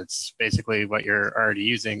Spyder is it's basically what you're already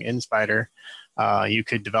using in Spyder. You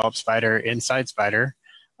could develop Spyder inside Spyder.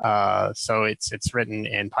 So it's written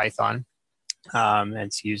in Python. And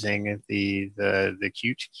it's using the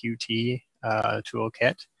Qt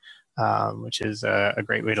toolkit, which is a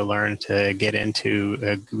great way to learn to get into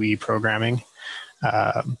GUI programming.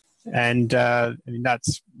 And I mean,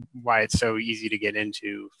 that's why it's so easy to get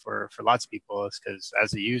into for lots of people, is because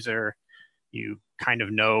as a user, you kind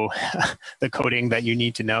of know the coding that you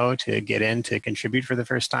need to know to get in to contribute for the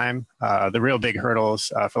first time. The real big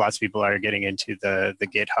hurdles for lots of people are getting into the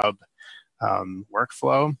GitHub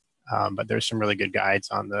workflow, but there's some really good guides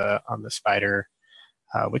on the Spyder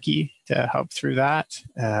wiki to help through that,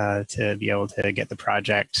 to be able to get the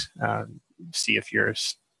project, see if your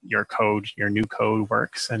new code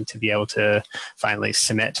works, and to be able to finally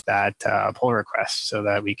submit that pull request so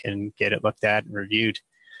that we can get it looked at and reviewed.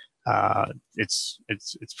 It's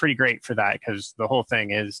pretty great for that because the whole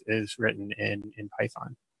thing is written in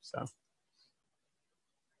Python. So.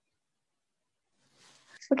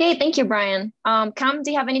 Okay, thank you, Brian. Cam,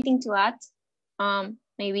 do you have anything to add?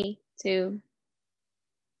 Maybe to.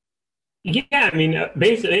 Yeah, I mean,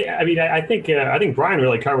 basically, I think Brian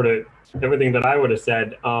really covered everything that I would have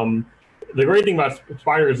said. The great thing about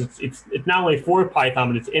Spyder is it's not only for Python,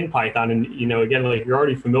 but it's in Python, and again, like you're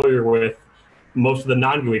already familiar with most of the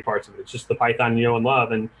non-GUI parts of it. It's just the Python you know and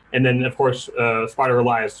love, and then of course Spyder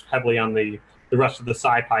relies heavily on the rest of the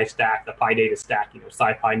Scipy stack, the PyData stack,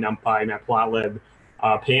 Scipy, Numpy, Matplotlib,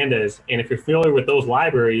 Pandas, and if you're familiar with those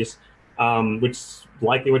libraries, which is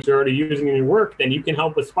likely what you're already using in your work, then you can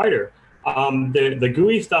help with Spyder. The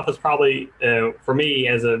GUI stuff is probably for me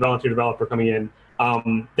as a volunteer developer coming in,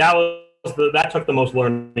 that took the most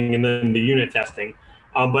learning, and then the unit testing.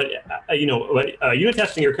 Unit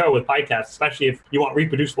testing your code with PyTest, especially if you want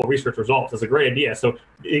reproducible research results, is a great idea. So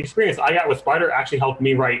the experience I got with Spyder actually helped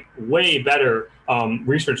me write way better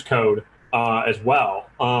research code as well.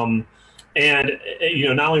 Not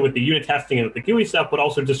only with the unit testing and with the GUI stuff, but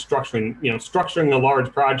also just structuring a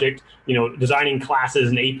large project, designing classes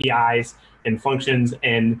and APIs and functions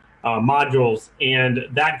and modules. And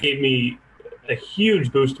that gave me a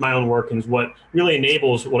huge boost to my own work, and is what really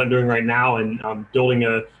enables what I'm doing right now, and building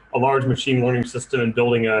a large machine learning system and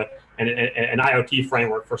building an IoT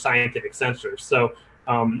framework for scientific sensors. So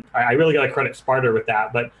I really got to credit Spyder with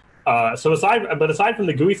that. But aside from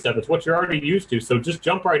the GUI stuff, it's what you're already used to. So just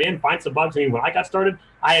jump right in, find some bugs. I mean, when I got started,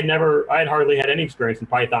 I had hardly had any experience in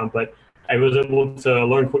Python, but I was able to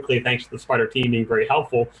learn quickly thanks to the Spyder team being very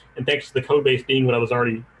helpful, and thanks to the code base being what I was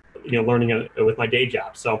already learning with my day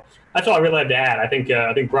job. So that's all I really had to add. I think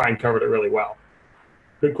Brian covered it really well.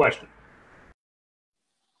 Good question.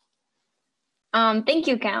 Thank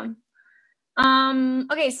you, Cam.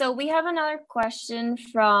 Okay, so we have another question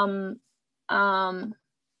from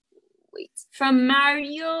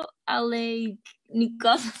Mario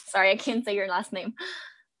Alenikos. Sorry, I can't say your last name.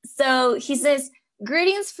 So he says,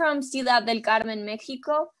 greetings from Ciudad del Carmen,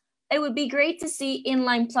 Mexico. It would be great to see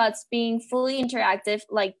inline plots being fully interactive,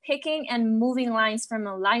 like picking and moving lines from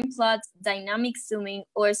a line plot, dynamic zooming,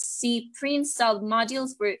 or see pre-installed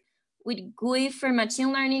modules with GUI for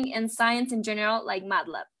machine learning and science in general, like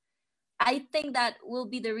MATLAB. I think that will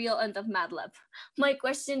be the real end of MATLAB. My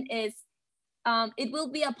question is, it will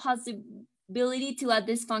be a possibility to add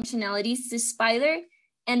these functionalities to Spyder,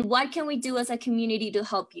 and what can we do as a community to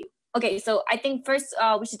help you? Okay, so I think first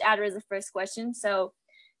we should address the first question. So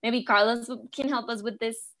maybe Carlos can help us with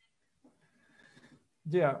this.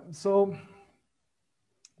 Yeah, so,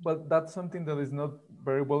 but that's something that is not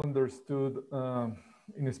very well understood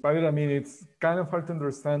in Spyder. I mean, it's kind of hard to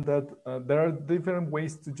understand that there are different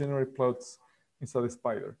ways to generate plots inside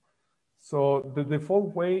Spyder. So the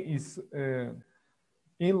default way is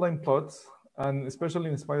inline plots, and especially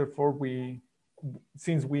in Spyder 4,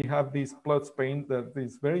 since we have this plots pane that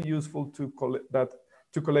is very useful to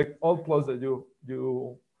collect all plots that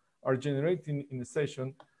you are generating in the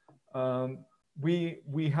session,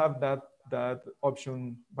 we have that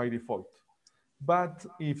option by default. But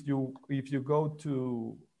if you go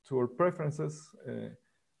to our preferences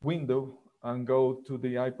window and go to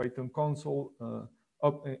the IPython console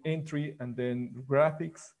entry and then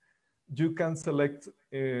graphics, you can select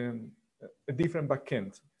a different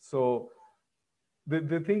backend. So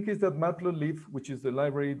the thing is that matplotlib, which is the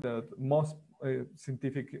library that most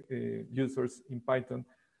scientific users in Python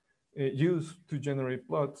use to generate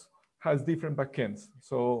plots, has different backends.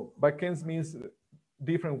 So backends means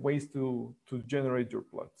different ways to generate your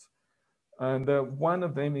plots. And one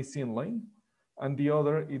of them is inline, and the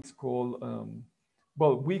other it's called,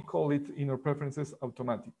 well, we call it in our preferences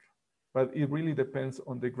automatic, but it really depends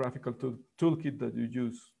on the graphical toolkit that you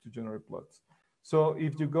use to generate plots. So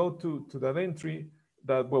if you go to that entry,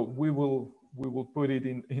 that, well, we will put it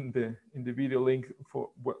in the video link for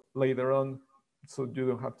later on, so you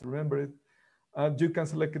don't have to remember it. You can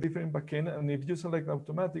select a different backend, and if you select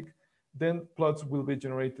automatic, then plots will be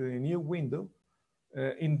generated in a new window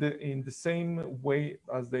in the same way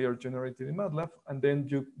as they are generated in MATLAB, and then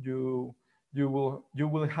you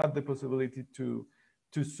will have the possibility to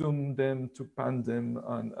zoom them, to pan them,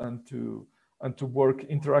 and to work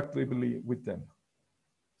interactively with them.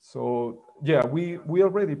 So yeah, we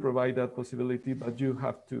already provide that possibility, but you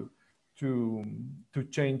have to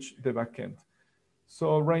change the backend.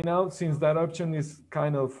 So right now, since that option is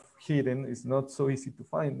kind of hidden, it's not so easy to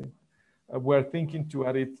find it. We're thinking to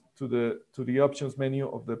add it to the options menu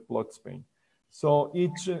of the plots pane. So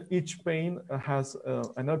each pane has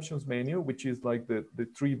an options menu, which is like the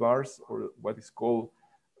 3 bars, or what is called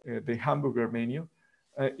the hamburger menu,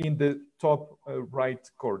 in the top right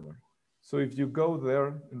corner. So if you go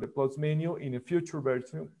there in the plots menu, in a future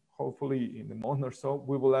version, hopefully in a month or so,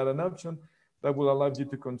 we will add an option that will allow you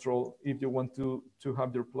to control if you want to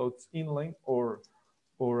have your plots inline or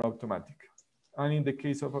automatic. And in the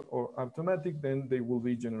case of automatic, then they will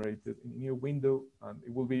be generated in a new window, and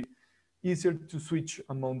it will be easier to switch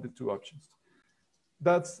among the two options.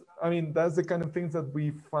 That's the kind of things that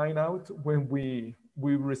we find out when we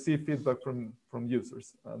receive feedback from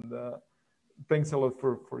users. And thanks a lot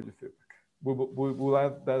for your feedback. We will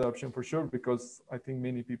add that option for sure, because I think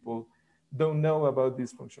many people don't know about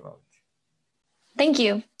this functionality. Thank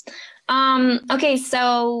you. Okay,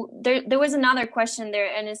 so there was another question there,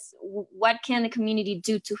 and it's what can the community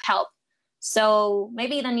do to help? So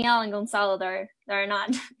maybe Danielle and Gonzalo that are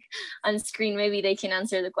not on screen, maybe they can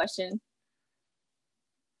answer the question.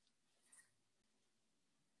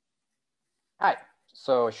 Hi.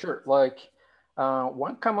 So sure,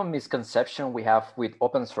 one common misconception we have with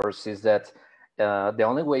open source is that the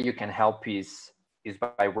only way you can help is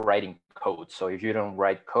by writing code. So if you don't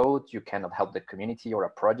write code, you cannot help the community or a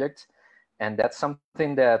project, and that's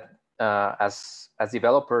something that as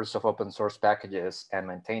developers of open source packages and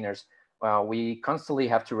maintainers, we constantly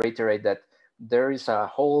have to reiterate that there is a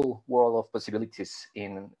whole world of possibilities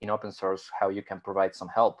in open source how you can provide some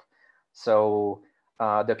help. So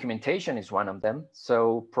documentation is one of them.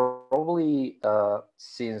 So probably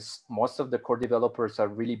since most of the core developers are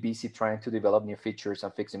really busy trying to develop new features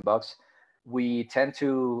and fixing bugs, we tend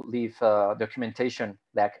to leave documentation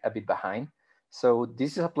lag a bit behind. So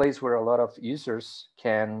this is a place where a lot of users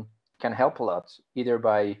can help a lot, either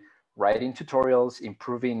by writing tutorials,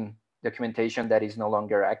 improving documentation that is no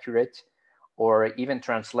longer accurate, or even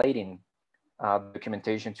translating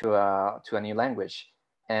documentation to a new language.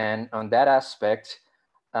 And on that aspect,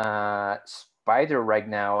 Spyder right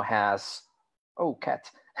now has, oh, cat.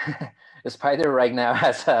 Spyder right now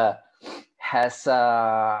has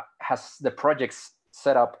the projects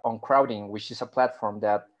set up on Crowding, which is a platform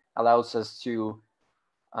that allows us to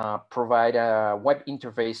provide a web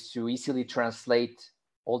interface to easily translate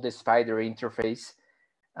all the Spyder interface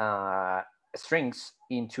strings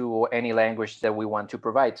into any language that we want to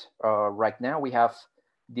provide. Right now, we have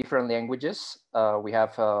different languages. We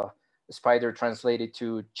have Spyder translated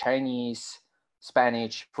to Chinese,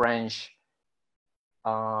 Spanish, French,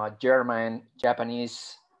 German,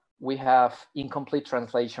 Japanese. We have incomplete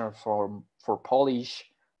translation for Polish,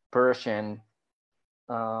 Persian,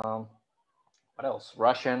 what else?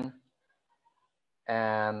 Russian,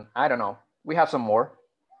 and I don't know. We have some more.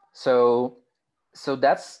 So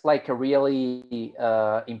that's like a really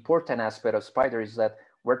important aspect of Spyder, is that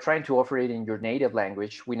we're trying to offer it in your native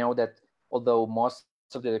language. We know that although most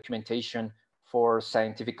of the documentation for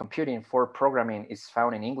scientific computing, for programming, is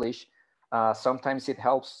found in English, sometimes it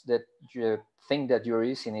helps that the thing that you're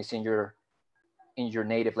using is in your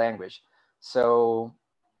native language. So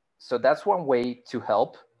that's one way to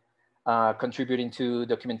help, contributing to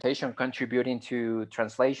documentation, contributing to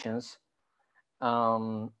translations.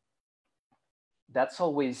 That's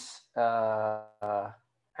always a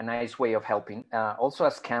nice way of helping. Also,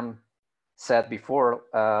 as Cam said before,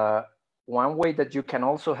 one way that you can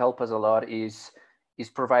also help us a lot is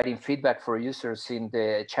providing feedback for users in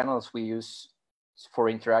the channels we use for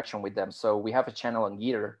interaction with them. So we have a channel on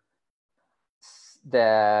Gitter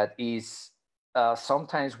that is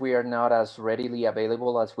sometimes we are not as readily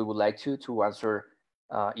available as we would like to answer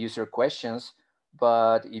user questions.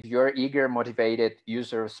 But if you're eager, motivated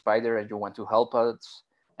user of Spyder and you want to help us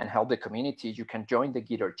and help the community, you can join the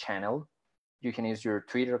Gitter channel. You can use your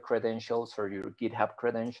Twitter credentials or your GitHub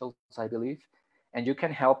credentials, I believe. And you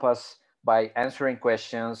can help us by answering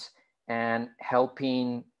questions and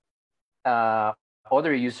helping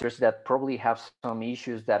other users that probably have some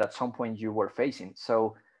issues that at some point you were facing.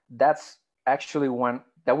 So that's actually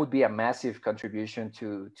that would be a massive contribution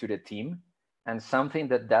to the team, and something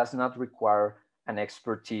that does not require an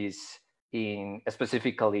expertise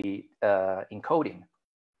specifically in coding.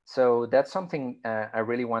 So that's something I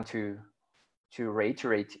really want to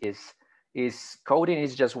reiterate is coding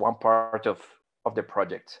is just one part of the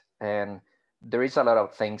project, and there is a lot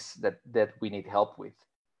of things that we need help with.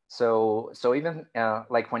 So even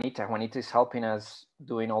like Juanita is helping us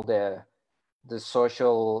doing all the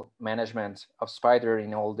social management of Spyder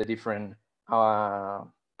in all the different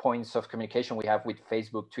points of communication we have with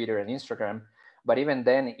Facebook, Twitter, and Instagram. But even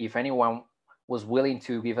then, if anyone was willing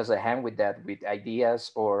to give us a hand with that, with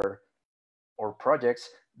ideas or projects,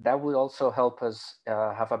 that would also help us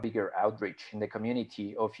have a bigger outreach in the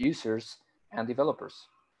community of users and developers.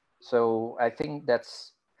 So I think that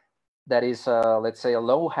is, let's say, a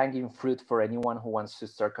low-hanging fruit for anyone who wants to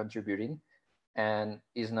start contributing and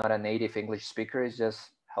is not a native English speaker. Is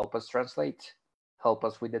just help us translate, help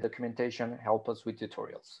us with the documentation, help us with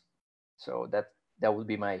tutorials. So that would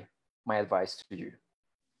be my advice to you.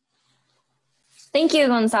 Thank you,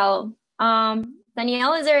 Gonzalo.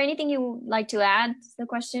 Danielle, is there anything you would like to add to the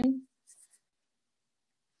question?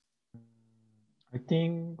 I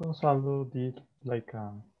think Gonzalo did like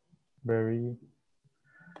a very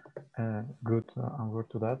good answer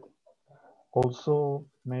to that. Also,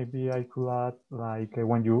 maybe I could add, like,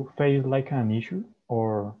 when you face like an issue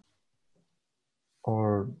or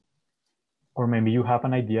maybe you have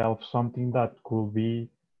an idea of something that could be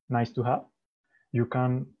nice to have, you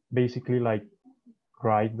can basically like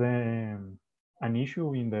write an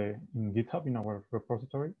issue in GitHub, in our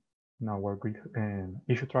repository, in our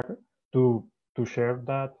issue tracker, to share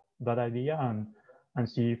that idea and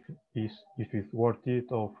see if it's worth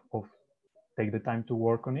it of take the time to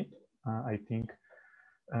work on it. I think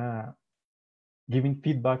giving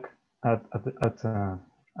feedback at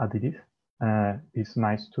it is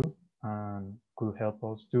nice too, and could help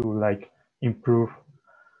us to like improve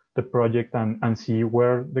the project and see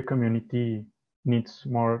where the community needs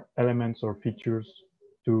more elements or features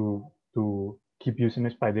to keep using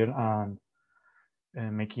Spyder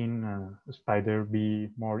and making Spyder be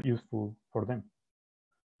more useful for them.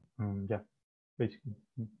 Yeah, basically.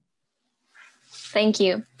 Thank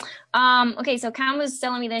you. Okay, so Cam was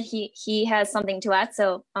telling me that he has something to add,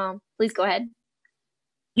 so please go ahead.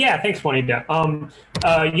 Yeah, thanks, Juanita.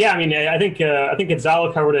 Yeah, I mean, I think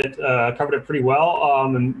Gonzalo covered it pretty well,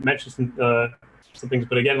 and mentioned some things.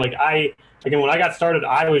 But again, like when I got started,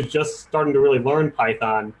 I was just starting to really learn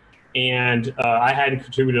Python, and I hadn't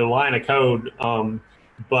contributed a line of code.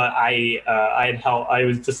 But I had help. I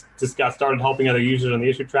was just got started helping other users on the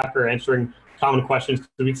issue tracker, answering common questions.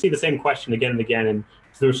 So we'd see the same question again and again, and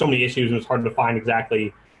so there were so many issues, and it was hard to find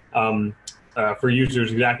exactly. For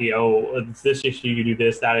users, exactly, oh, it's this issue, you do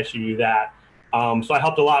this, that issue, you do that. So I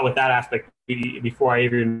helped a lot with that aspect before I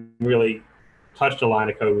even really touched a line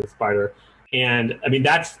of code with Spyder. And I mean,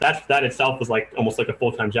 that itself was like almost like a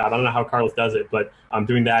full-time job. I don't know how Carlos does it, but I'm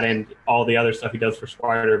doing that and all the other stuff he does for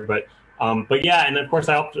Spyder. But yeah, and of course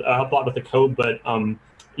I helped a lot with the code, but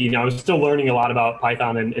you know, I was still learning a lot about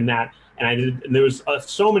Python and that. And there was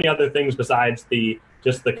so many other things besides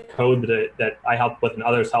just the code that I helped with and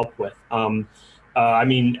others helped with. I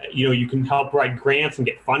mean, you know, you can help write grants and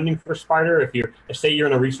get funding for Spyder. If say you're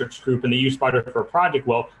in a research group and they use Spyder for a project,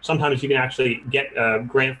 well, sometimes you can actually get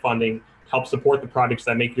grant funding to help support the projects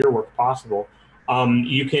that make your work possible.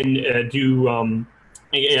 You can do,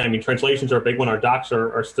 yeah, I mean, translations are a big one. Our docs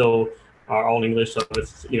are still all in English, so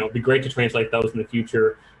it's, you know, it'd be great to translate those in the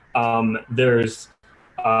future. There's,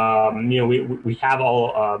 you know, we have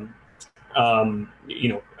all, you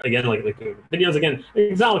know, again, like videos, again,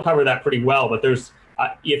 Gonzalo covered that pretty well, but there's,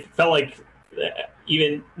 it felt like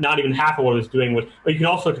not even half of what I was doing was, but you can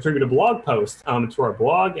also contribute a blog post to our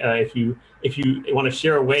blog if you want to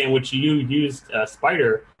share a way in which you used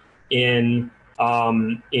Spyder in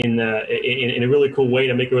a really cool way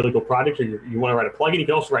to make a really cool project, or you want to write a plugin. You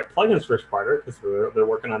can also write plugins for Spyder because they're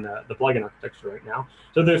working on the plugin architecture right now.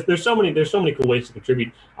 So there's so many cool ways to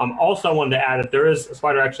contribute. Also, I wanted to add that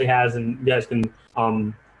Spyder actually has, and you guys can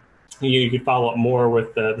you can follow up more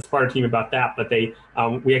with the Spyder team about that. But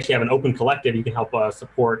we actually have an open collective. You can help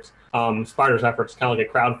support Spyder's efforts, kind of like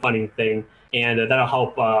a crowdfunding thing. And that'll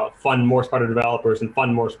help fund more Spyder developers and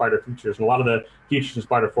fund more Spyder features. And a lot of the features in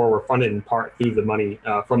Spyder 4 were funded in part through the money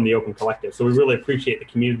from the Open Collective. So we really appreciate the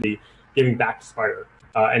community giving back to Spyder.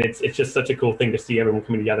 And it's just such a cool thing to see everyone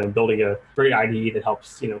coming together and building a great IDE that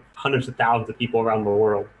helps, you know, hundreds of thousands of people around the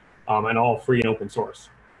world, and all free and open source.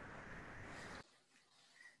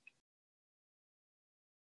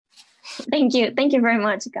 Thank you very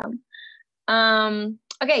much, Cam.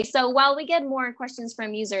 Okay, so while we get more questions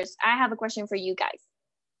from users, I have a question for you guys.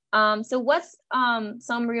 So what's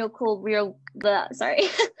some what cool real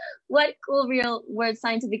world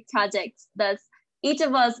scientific projects does each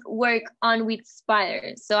of us work on with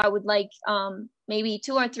Spyder? So I would like maybe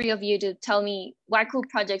 2 or 3 of you to tell me what cool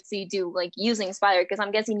projects you do like using Spyder, because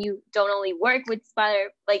I'm guessing you don't only work with Spyder,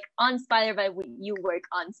 like on Spyder, but you work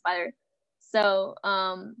on Spyder. So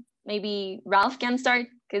maybe Ralph can start,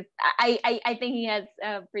 because I think he has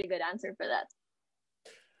a pretty good answer for that.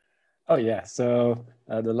 Oh yeah, so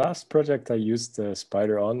the last project I used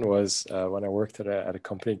Spyder on was when I worked at a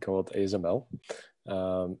company called ASML,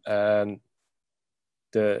 and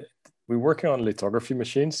we're working on lithography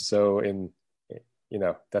machines. So you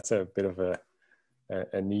know, that's a bit of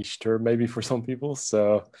a niche term maybe for some people.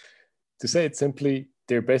 So to say it simply,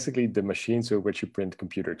 they're basically the machines with which you print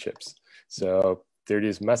computer chips. So they're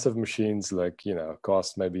these massive machines, like, you know,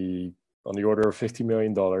 cost maybe on the order of $50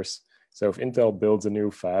 million. So if Intel builds a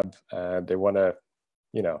new fab and they want to,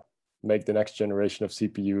 you know, make the next generation of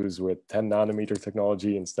CPUs with 10 nanometer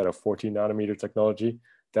technology instead of 14 nanometer technology,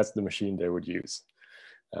 that's the machine they would use.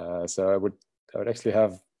 So I would actually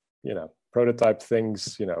have, you know, prototype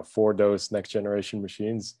things, you know, for those next generation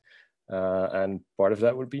machines. And part of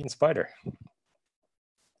that would be in Spyder.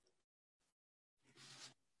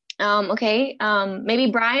 Okay,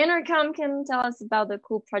 maybe Brian or Cam can tell us about the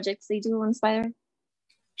cool projects they do on Spyder.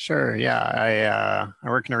 Sure. Yeah, I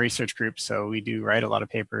work in a research group, so we do write a lot of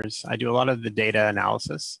papers. I do a lot of the data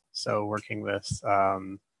analysis, so working with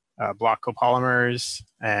block copolymers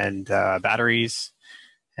and batteries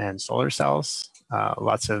and solar cells.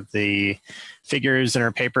 Lots of the figures in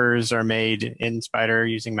our papers are made in Spyder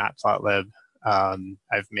using Matplotlib.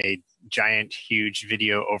 I've made giant, huge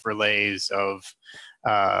video overlays of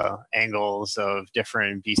angles of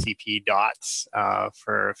different BCP dots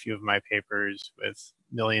for a few of my papers with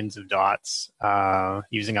millions of dots,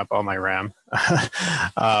 using up all my RAM.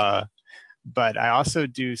 But I also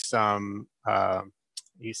do some,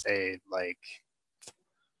 you say, like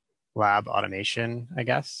lab automation, I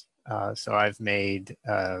guess. So I've made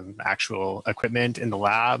actual equipment in the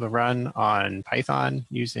lab run on Python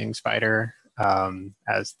using Spyder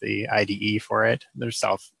as the IDE for it. They're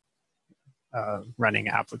self running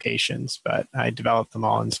applications, but I developed them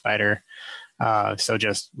all in Spyder. So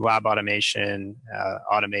just lab automation,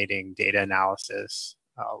 automating data analysis,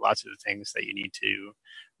 lots of the things that you need to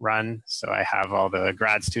run. So I have all the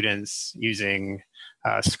grad students using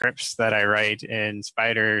scripts that I write in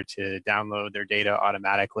Spyder to download their data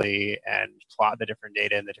automatically and plot the different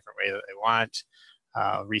data in the different way that they want.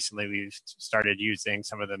 Recently, we've started using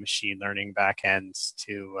some of the machine learning backends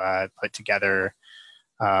to put together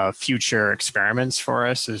future experiments for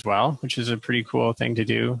us as well, which is a pretty cool thing to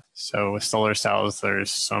do. So with solar cells,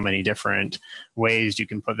 there's so many different ways you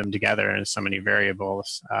can put them together and so many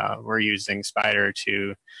variables. We're using Spyder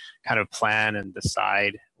to kind of plan and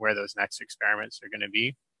decide where those next experiments are going to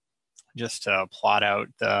be, just to plot out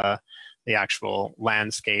the actual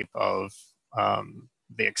landscape of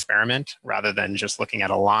the experiment. Rather than just looking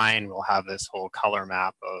at a line, we'll have this whole color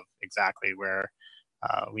map of exactly where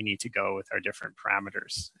we need to go with our different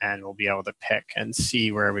parameters, and we'll be able to pick and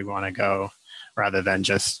see where we want to go, rather than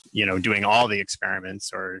just doing all the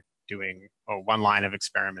experiments or doing one line of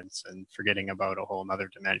experiments and forgetting about a whole other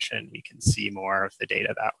dimension. We can see more of the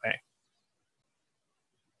data that way.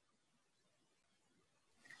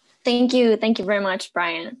 Thank you very much,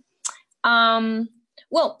 Brian.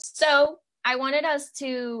 Well, so I wanted us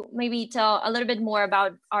to maybe tell a little bit more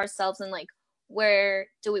about ourselves and like where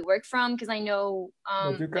do we work from, because I know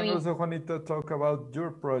but you can also, Juanita, talk about your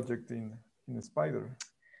project in Spyder.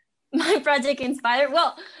 My project in Spyder.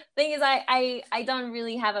 Well, thing is, I don't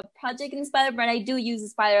really have a project in Spyder, but I do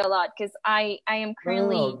use Spyder a lot because I am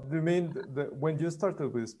currently. No. You mean when you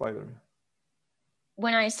started with Spyder?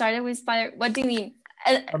 When I started with Spyder, what do you mean?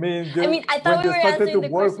 I mean, I thought when we you were started to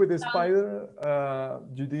work with the Spyder,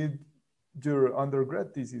 you did your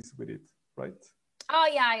undergrad thesis with it, right? Oh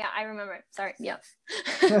yeah, I remember. Sorry, yeah,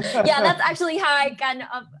 yeah. That's actually how I kind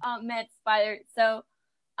of met Spyder. So,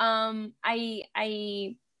 I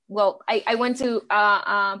went to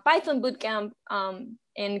Python bootcamp,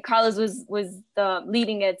 and Carlos was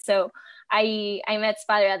leading it. So I met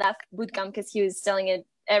Spyder at that bootcamp because he was telling it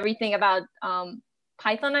everything about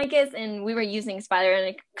Python, I guess, and we were using Spyder,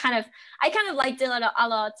 and I kind of liked it a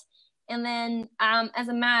lot. And then as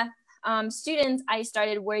a math student, I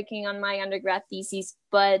started working on my undergrad thesis,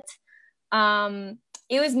 but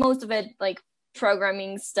it was most of it like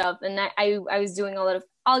programming stuff, and I was doing a lot of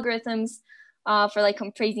algorithms for like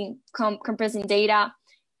compressing data,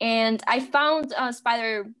 and I found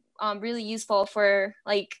Spyder really useful for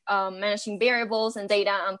like managing variables and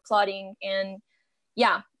data and plotting, and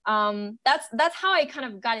yeah. That's how I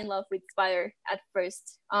kind of got in love with Spyder at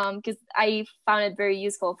first, because I found it very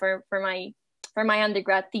useful for my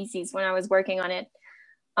undergrad thesis when I was working on it.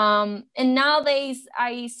 And nowadays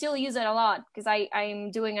I still use it a lot because I'm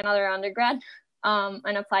doing another undergrad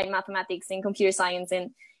in applied mathematics and computer science,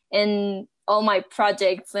 and all my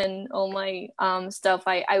projects and all my stuff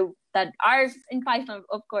that are in Python,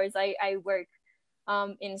 of course, I work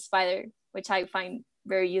in Spyder, which I find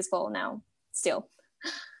very useful now still.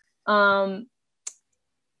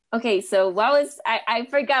 Okay, so I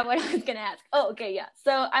forgot what I was gonna ask. Oh, okay, yeah.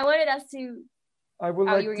 So I wanted us to. I would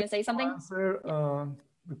like you were gonna say something. Answer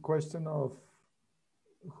the question of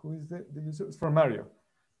who is the user? It's from Mario.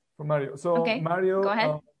 From Mario. So okay, Mario, go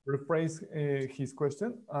ahead. Rephrase his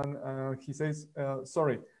question, and he says,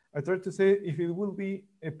 "Sorry, I tried to say if it will be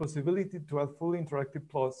a possibility to add fully interactive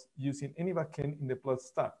plots using any backend in the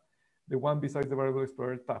plots tab, the one besides the variable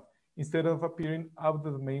explorer tab, instead of appearing out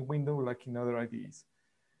of the main window like in other IDEs."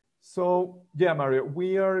 So yeah, Mario,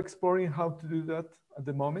 we are exploring how to do that at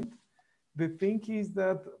the moment. The thing is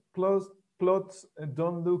that plots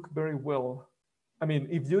don't look very well. I mean,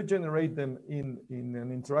 if you generate them in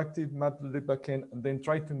an interactive Matplotlib backend and then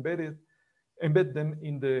try to embed them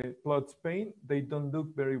in the plots pane, they don't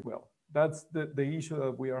look very well. That's the issue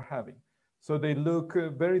that we are having. So they look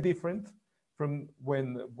very different from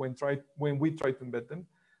when we try to embed them.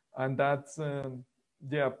 And that's,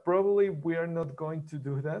 yeah, probably we are not going to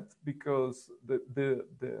do that because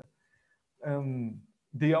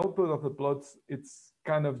the output of the plots, it's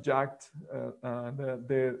kind of jacked.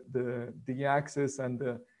 The axis and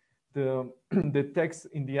the text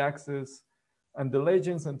in the axis And the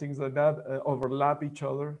legends and things like that overlap each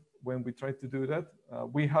other when we try to do that.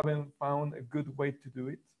 We haven't found a good way to do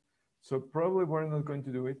it. So probably we're not going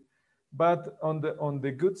to do it. But on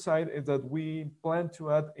the good side is that we plan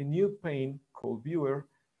to add a new pane called Viewer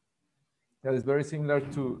that is very similar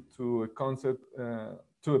to a concept,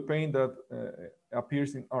 to a pane that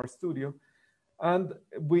appears in RStudio. And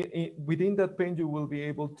within that pane, you will be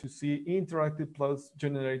able to see interactive plots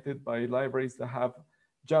generated by libraries that have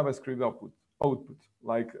JavaScript output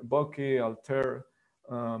like Bokeh, Altair,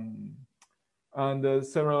 and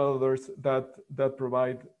several others that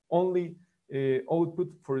provide only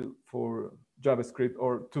output for JavaScript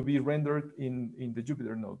or to be rendered in the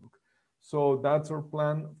Jupyter notebook. So that's our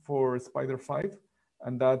plan for Spyder 5,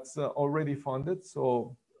 and that's already funded.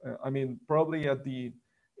 So I mean, probably at the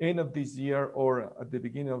end of this year or at the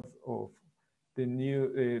beginning of the new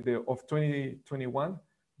of 2021,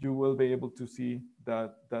 you will be able to see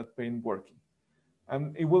that pane working.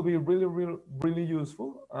 And it will be really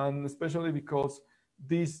useful, and especially because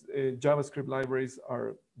these JavaScript libraries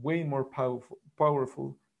are way more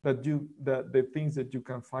powerful than the things that you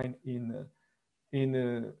can find in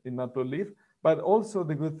Matplotlib. But also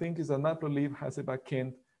the good thing is that Matplotlib has a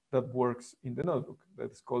backend that works in the notebook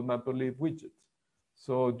that is called Matplotlib widget.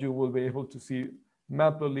 So you will be able to see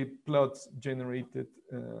Matplotlib plots generated,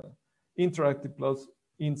 interactive plots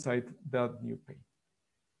inside that new pane.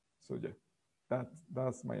 So yeah,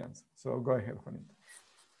 that's my answer. So go ahead, Juanita.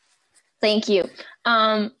 Thank you.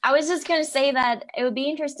 I was just going to say that it would be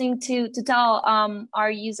interesting to tell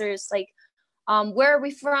our users like where are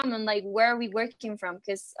we from and like where are we working from?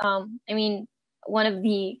 Because I mean, one of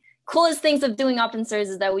the coolest things of doing open source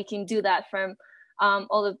is that we can do that from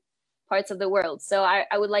all the parts of the world. So I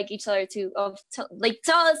would like each other to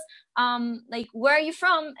tell us like where are you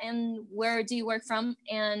from and where do you work from,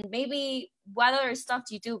 and maybe what other stuff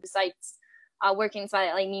do you do besides working inside.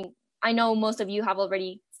 I mean, I know most of you have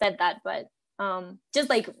already said that, but just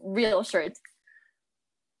like real short.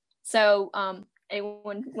 So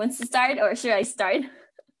anyone wants to start, or should I start?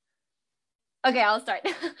 Okay, I'll start.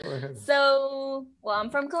 So, well, I'm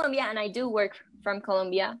from Colombia and I do work from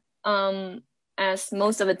Colombia as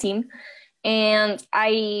most of the team. And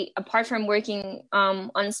apart from working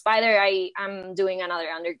on Spyder, I'm doing another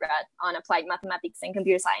undergrad on applied mathematics and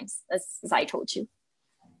computer science, as I told you.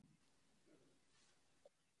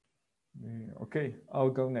 Okay,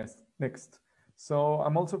 I'll go next. So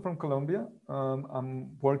I'm also from Colombia.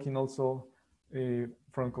 I'm working also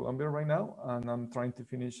from Colombia right now, and I'm trying to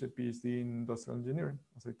finish a PhD in industrial engineering,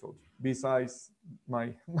 as I told you, besides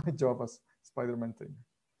my job as Spyder maintainer.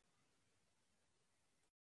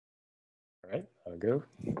 All right, I'll go.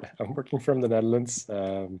 I'm working from the Netherlands.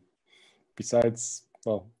 Besides,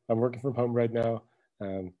 well, I'm working from home right now.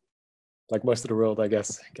 Like most of the world, I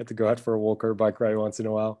guess, get to go out for a walk or a bike ride once in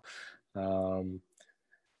a while.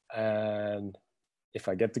 And if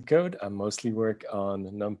I get to code, I mostly work on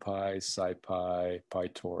Numpy, Scipy,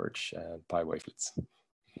 PyTorch, and PyWavelets.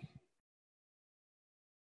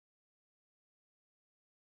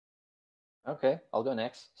 Okay, I'll go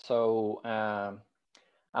next. So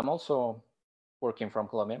I'm also working from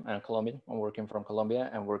Colombia. I'm Colombian. I'm working from Colombia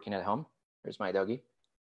and working at home. Here's my doggy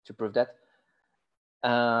to prove that.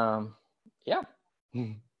 Yeah.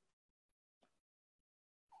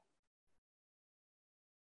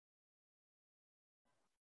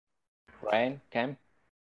 Ryan, Cam?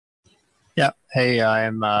 Yeah. Hey,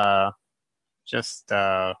 I'm just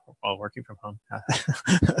well, working from home.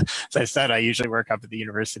 As I said, I usually work up at the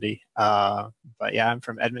university. But yeah, I'm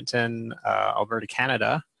from Edmonton, Alberta,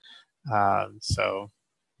 Canada. So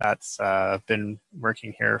that's been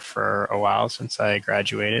working here for a while since I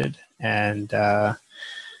graduated. And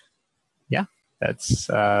yeah, that's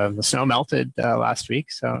the snow melted last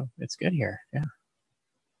week, so it's good here. Yeah.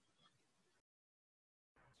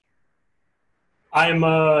 I'm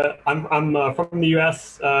from the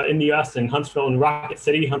U.S. In the U.S. in Huntsville and Rocket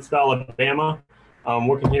City, Huntsville, Alabama. I'm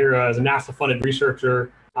working here as a NASA-funded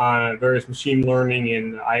researcher on various machine learning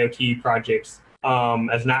and IoT projects.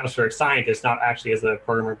 As an atmospheric scientist, not actually as a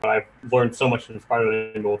programmer, but I've learned so much from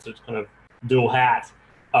Spyder able to kind of dual hat.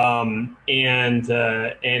 And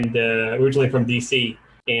originally from DC,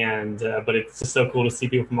 but it's just so cool to see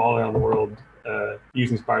people from all around the world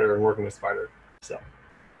using Spyder and working with Spyder. So.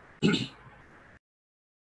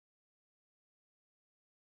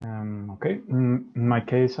 Okay, in my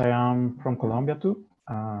case, I am from Colombia too,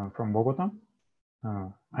 from Bogota.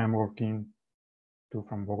 I am working too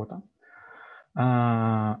from Bogota.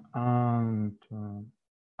 And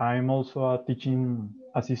I'm also a teaching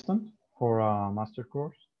assistant for a master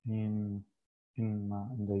course in the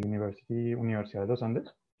Universidad de los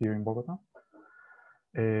Andes here in Bogota.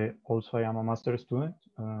 Also, I am a master student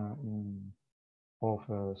of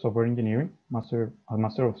software engineering, a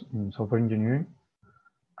master of software engineering.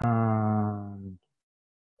 And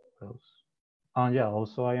what else? Yeah,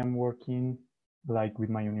 also I am working like with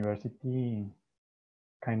my university,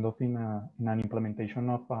 kind of in an implementation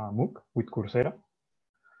of MOOC with Coursera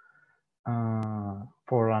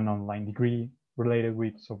for an online degree related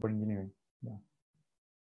with software engineering. Yeah.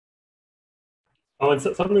 Oh, and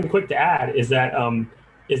so, something quick to add is that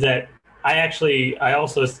I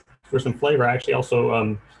also, for some flavor, I actually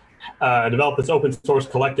also developed this open source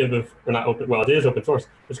collective of, or not open, well, it is open source.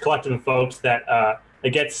 This collective of folks that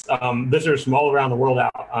it gets visitors from all around the world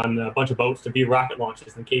out on a bunch of boats to view rocket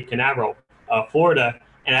launches in Cape Canaveral, Florida.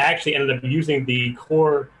 And I actually ended up using the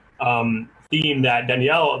core theme that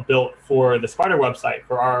Danielle built for the Spyder website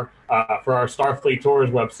for our Starfleet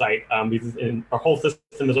Tours website. Because our whole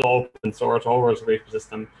system is all open source, whole reservation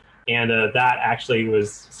system, and that actually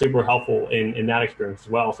was super helpful in that experience as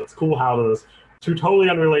well. So it's cool how those two totally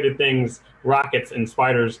unrelated things, rockets and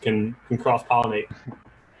spiders, can cross pollinate.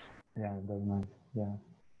 Yeah, that's nice. Yeah.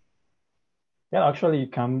 Yeah, actually, you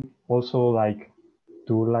can also like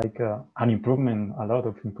do like an improvement, a lot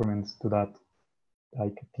of improvements to that,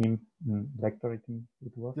 like team vector, I think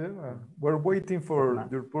it was. Yeah, we're waiting for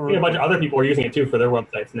your. Yeah, a bunch of other people are using it too for their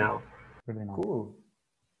websites now. Really nice. Cool.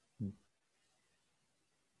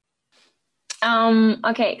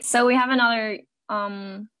 Okay, so we have another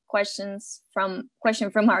question from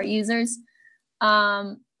our users.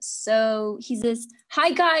 So he says,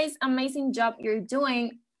 "Hi guys, amazing job you're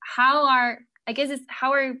doing. How are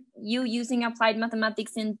you using applied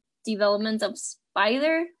mathematics in development of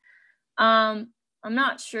Spyder?" I'm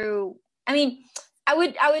not sure. I mean, I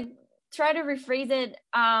would try to rephrase it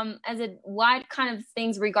as what kind of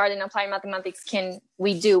things regarding applied mathematics can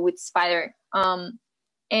we do with Spyder?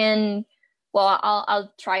 And well,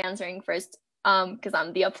 I'll try answering first because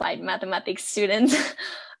I'm the applied mathematics student.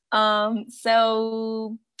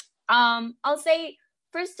 So I'll say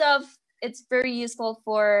first off, it's very useful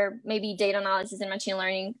for maybe data analysis and machine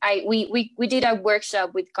learning. We did a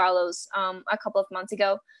workshop with Carlos a couple of months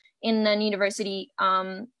ago in an university,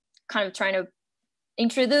 kind of trying to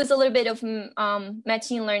introduce a little bit of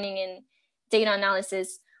machine learning and data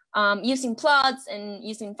analysis using plots and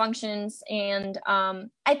using functions. And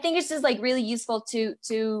I think it's just like really useful to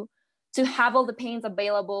have all the panes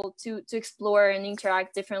available to explore and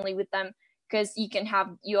interact differently with them, because you can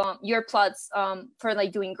have your plots for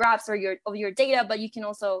like doing graphs of your data, but you can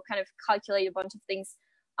also kind of calculate a bunch of things,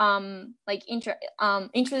 like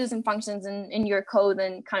introducing functions in your code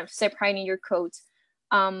and kind of separating your code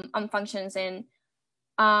on functions. And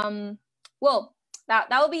well, that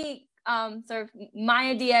will be sort of my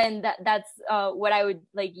idea, and that's what I would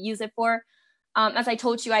like use it for. As I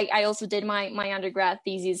told you, I also did my undergrad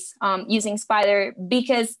thesis using Spyder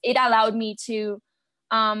because it allowed me to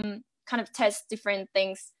kind of test different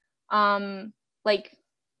things, like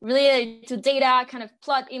related to data, kind of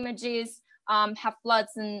plot images, have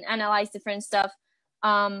plots and analyze different stuff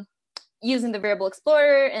using the variable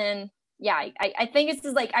explorer. And yeah, I think it's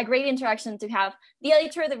just like a great interaction to have the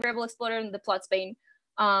editor, the variable explorer, and the plots pane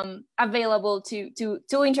available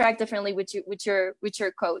to interact differently with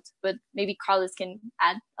your code. But maybe Carlos can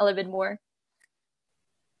add a little bit more.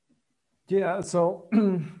 Yeah, so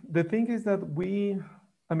the thing is that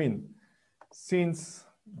since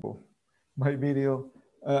my video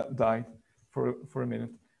died for a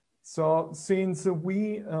minute. So since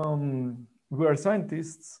we are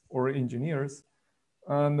scientists or engineers,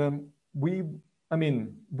 and we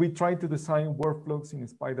try to design workflows in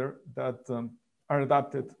Spyder that are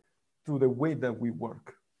adapted to the way that we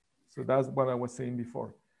work. So that's what I was saying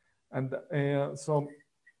before. And so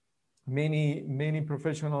many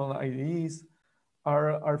professional IDEs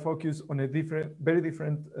are focused on a very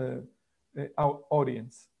different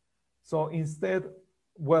audience. So instead,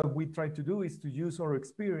 what we try to do is to use our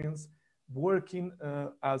experience working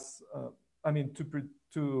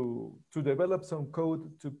to develop some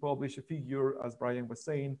code to publish a figure, as Brian was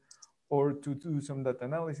saying, or to do some data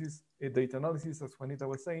analysis, as Juanita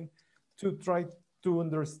was saying, to try to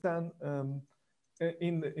understand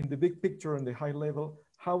in the big picture and the high level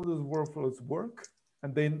how those workflows work,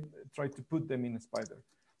 and then try to put them in Spyder.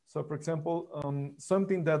 So for example,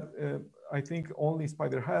 something that I think only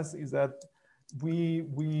Spyder has is that we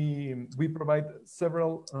provide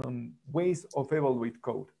several ways of evaluate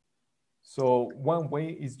code. So one way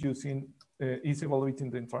is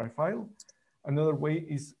evaluating the entire file. Another way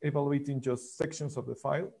is evaluating just sections of the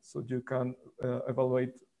file. So you can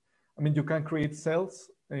you can create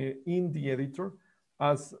cells in the editor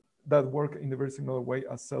that work in a very similar way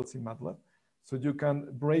as cells in MATLAB. So you can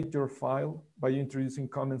break your file by introducing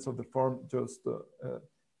comments of the form, just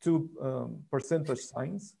two percentage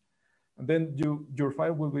signs. And then your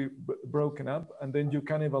file will be broken up, and then you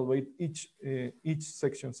can evaluate each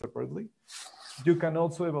section separately. You can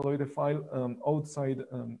also evaluate a file outside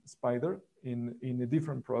Spyder in a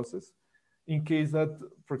different process. In case that,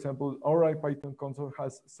 for example, our IPython console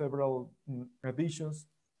has several additions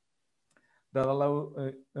that allow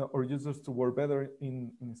our users to work better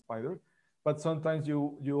in Spyder. But sometimes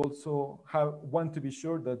you also want to be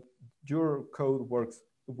sure that your code works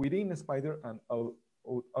within Spyder and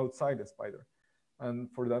outside Spyder. And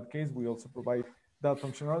for that case, we also provide that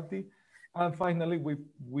functionality. And finally,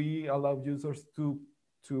 we allow users to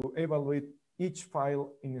evaluate each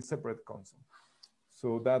file in a separate console.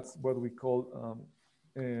 So that's what we call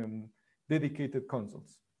dedicated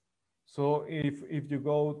consoles. So if you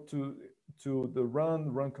go to the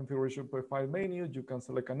run configuration per file menu, you can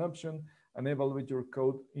select an option and evaluate your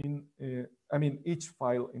code in, each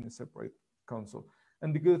file in a separate console.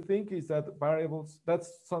 And the good thing is that variables,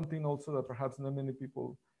 that's something also that perhaps not many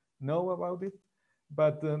people know about it,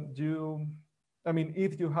 but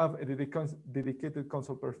if you have a dedicated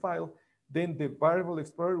console per file, then the variable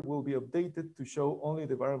explorer will be updated to show only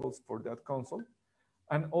the variables for that console.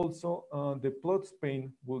 And also the plots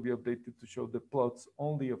pane will be updated to show the plots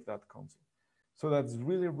only of that console. So that's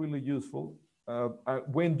really, really useful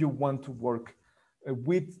when you want to work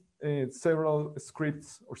with several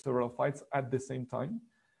scripts or several files at the same time.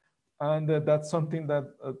 And that's something that,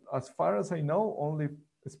 as far as I know, only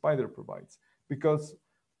Spyder provides, because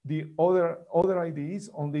the other IDEs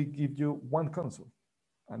only give you one console.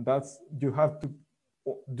 And that's, you have to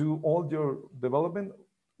do all your development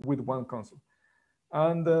with one console.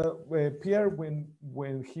 And Pierre,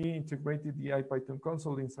 when he integrated the IPython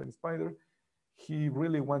console inside Spyder, he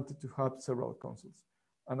really wanted to have several consoles.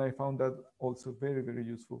 And I found that also very, very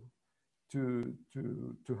useful to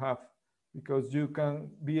have, because you can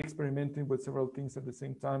be experimenting with several things at the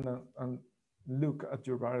same time and look at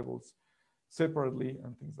your variables separately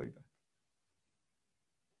and things like that.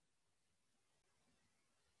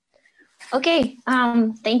 Okay,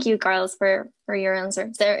 thank you, Carlos, for your answer.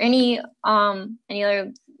 Is there any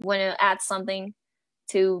other want to add something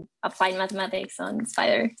to applied mathematics on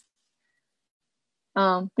Spyder?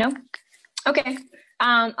 No? Okay,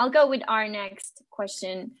 I'll go with our next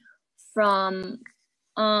question from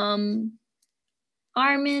Armin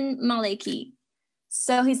Maleki.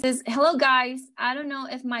 So he says, hello guys, I don't know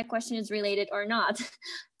if my question is related or not.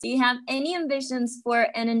 Do you have any ambitions for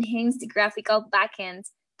an enhanced graphical backend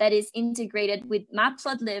that is integrated with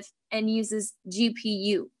Matplotlib and uses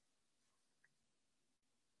GPU?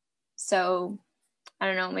 So I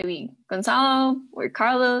don't know, maybe Gonzalo or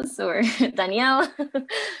Carlos or Danielle.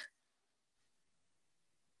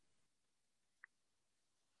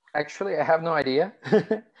 Actually, I have no idea.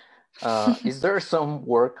 Is there some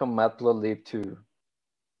work on Matplotlib to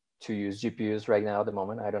use GPUs right now at the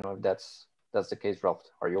moment? I don't know if that's the case, Ralf.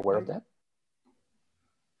 Are you aware of that?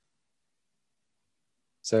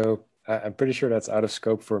 So I'm pretty sure that's out of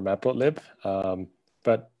scope for Matplotlib.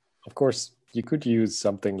 But of course, you could use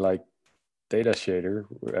something like Data Shader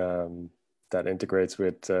that integrates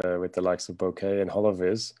with the likes of Bokeh and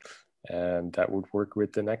HoloViz. And that would work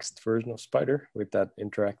with the next version of Spyder, with that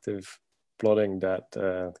interactive plotting that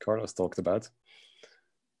Carlos talked about.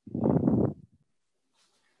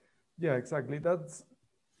 Yeah, exactly. That's,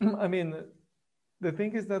 the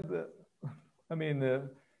thing is that,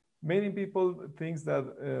 many people think that,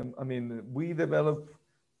 we develop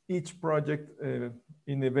each project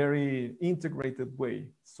in a very integrated way.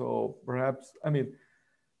 So perhaps,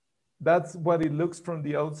 that's what it looks from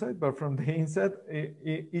the outside, but from the inside,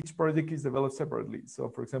 each project is developed separately. So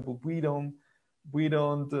for example, we don't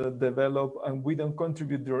develop and we don't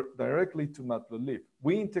contribute directly to Matplotlib.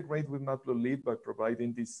 We integrate with Matplotlib by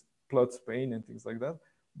providing this plots pane and things like that,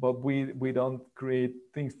 but we don't create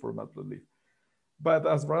things for Matplotlib. But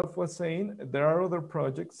as Ralf was saying, there are other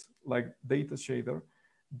projects like Data Shader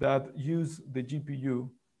that use the GPU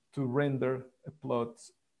to render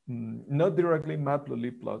plots, not directly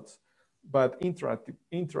Matplotlib plots, but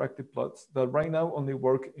interactive plots that right now only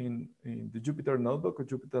work in the Jupyter Notebook or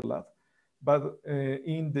Jupyter Lab. But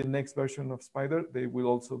in the next version of Spyder, they will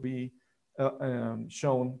also be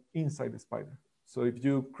shown inside the Spyder. So if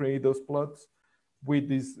you create those plots with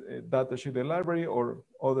this data shader library or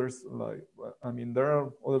others, like, there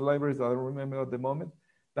are other libraries that I don't remember at the moment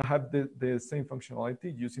that have the same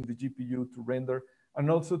functionality using the GPU to render.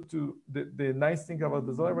 And also the nice thing about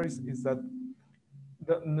those libraries is that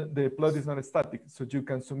the plot is not static. So you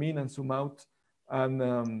can zoom in and zoom out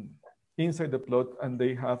and inside the plot, and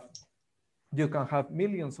they have you can have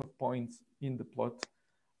millions of points in the plot,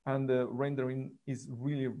 and the rendering is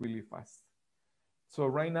really, really fast. So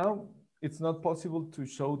right now, it's not possible to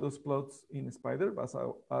show those plots in Spyder,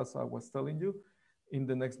 as I was telling you. In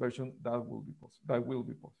the next version, that will be possible. That will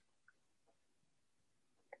be possible.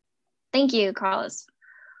 Thank you, Carlos.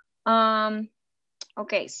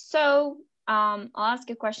 Okay, so I'll ask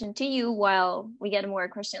a question to you while we get more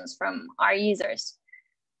questions from our users.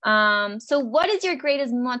 So what is your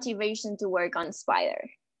greatest motivation to work on Spyder?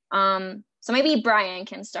 So maybe Brian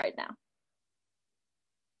can start now.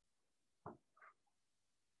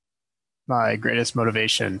 My greatest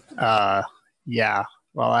motivation, yeah.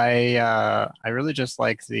 Well, I really just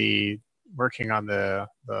like working on the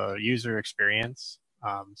user experience.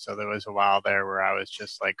 So there was a while there where I was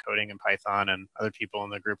just like coding in Python, and other people in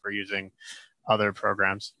the group were using other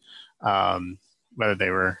programs, whether they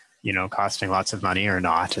were, you know, costing lots of money or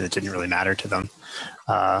not. It didn't really matter to them.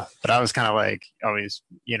 But I was kind of like always,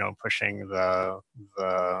 you know, pushing the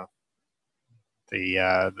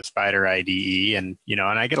Spyder IDE, and you know,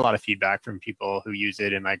 and I get a lot of feedback from people who use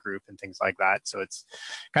it in my group and things like that. So it's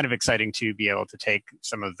kind of exciting to be able to take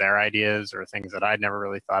some of their ideas or things that I'd never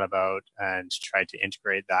really thought about and try to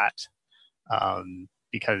integrate that.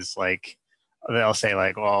 Because like they'll say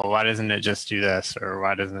like, well, why doesn't it just do this, or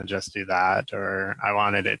why doesn't it just do that, or I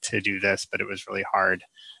wanted it to do this, but it was really hard.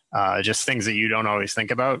 Just things that you don't always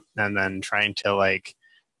think about, and then trying to like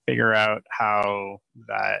figure out how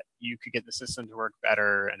that you could get the system to work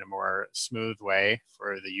better in a more smooth way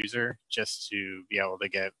for the user, just to be able to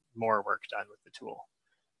get more work done with the tool.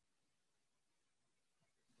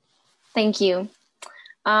 Thank you.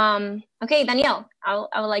 Okay, Daniel,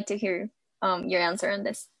 I would like to hear your answer on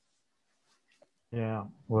this. Yeah,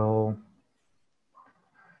 well,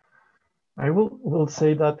 I will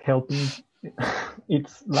say that helping,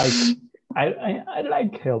 it's like, I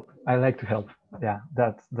like help. I like to help. Yeah,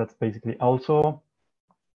 that's basically. Also,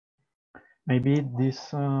 maybe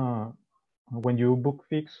this, when you book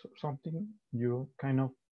fix something, you kind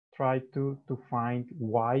of try to find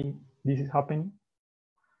why this is happening.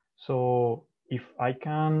 So if I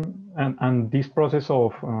can, and this process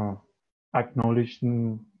of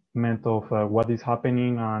acknowledgement of what is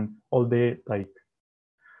happening and all the like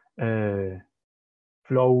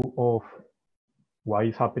flow of why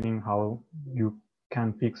it's happening, how you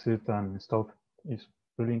can fix it and stuff is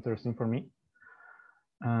really interesting for me.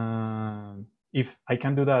 If I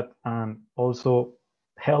can do that and also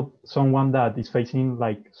help someone that is facing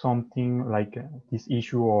like something like this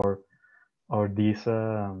issue or this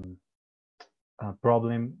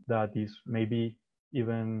problem that is maybe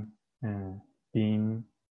even being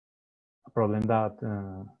a problem that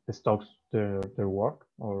stops their work,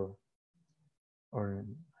 or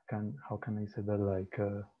how can I say that, like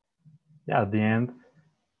yeah, at the end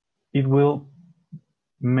it will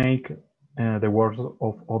make the work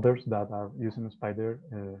of others that are using Spyder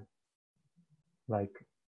like,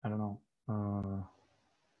 I don't know,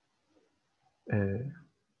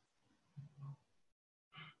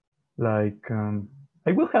 like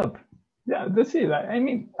I will help. Yeah, that's it. I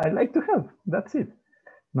mean, I like to help. That's it.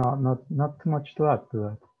 No, not too much to add to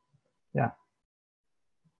that. Yeah.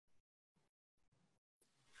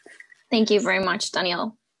 Thank you very much,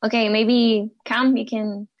 Daniel. Okay, maybe Cam, you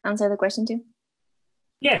can answer the question too.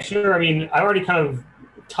 Yeah, sure. I mean, I already kind of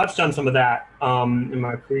touched on some of that in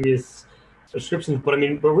my previous descriptions, but I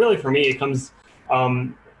mean, but really for me, it comes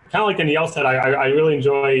kind of like Danielle said. I really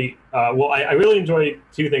enjoy. Well, I really enjoy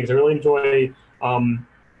two things. I really enjoy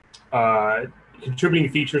contributing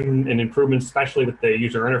features and improvements, especially with the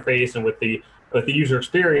user interface and with the user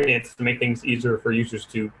experience, to make things easier for users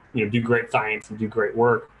to, you know, do great science and do great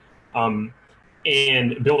work, and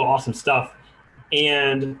build awesome stuff.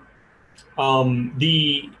 And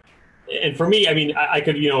and for me, I mean, I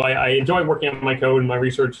could, you know, I enjoy working on my code and my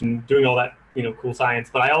research and doing all that, you know, cool science,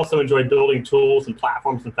 but I also enjoy building tools and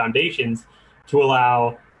platforms and foundations to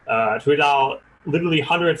allow literally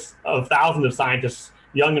hundreds of thousands of scientists,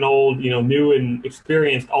 young and old, you know, new and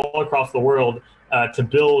experienced, all across the world, to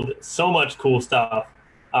build so much cool stuff,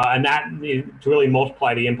 and that to really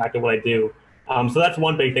multiply the impact of what I do. So that's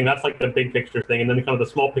one big thing. That's like the big picture thing, and then kind of the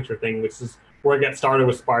small picture thing, which is where I got started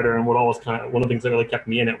with Spyder, and what always kind of one of the things that really kept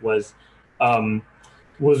me in it was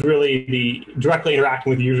really the directly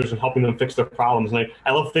interacting with users and helping them fix their problems. And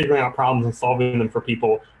I love figuring out problems and solving them for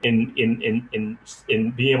people in being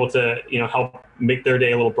able to, you know, help make their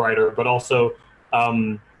day a little brighter. But also,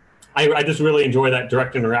 I just really enjoy that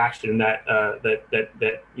direct interaction, that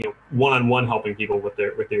you know, one-on-one helping people with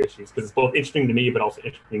their issues, because it's both interesting to me, but also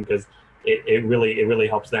interesting because it really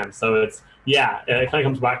helps them. So it's, yeah, it kind of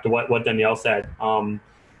comes back to what Danielle said.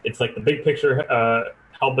 it's like the big picture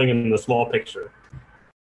helping in the small picture.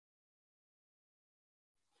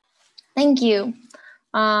 Thank you.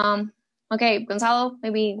 Okay, Gonzalo,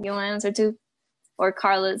 maybe you want to answer too, or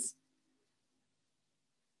Carlos.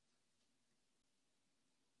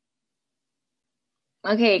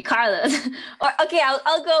 Okay, Carlos. Or okay,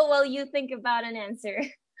 I'll go while you think about an answer.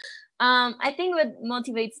 I think what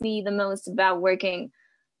motivates me the most about working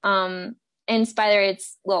in Spyder,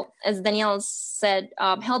 it's, well, as Danielle said,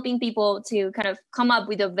 helping people to kind of come up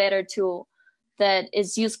with a better tool that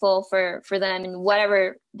is useful for them in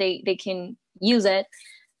whatever they can use it.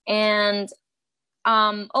 And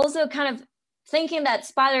also kind of thinking that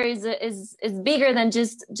Spyder is bigger than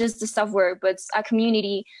just the software, but it's a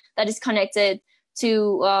community that is connected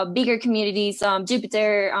to bigger communities,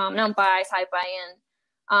 Jupyter, Numpy, Scipy,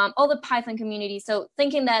 and all the Python community. So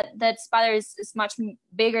thinking that Spyder is much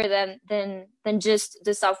bigger than just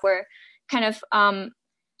the software kind of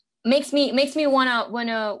makes me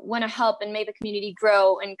wanna help and make the community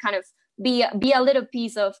grow and kind of be a little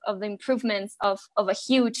piece of the improvements of a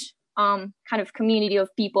huge kind of community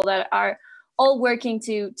of people that are all working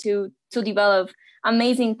to develop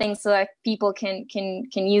amazing things so that people can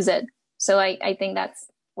use it. So I think that's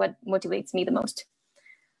what motivates me the most.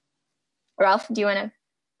 Ralph, do you want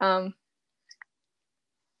to?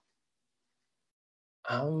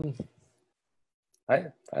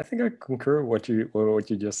 I think I concur what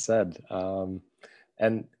you just said,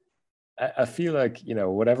 and I feel like, you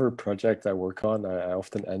know, whatever project I work on, I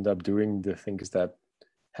often end up doing the things that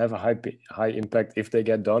have a high impact if they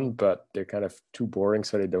get done, but they're kind of too boring,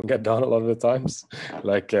 so they don't get done a lot of the times.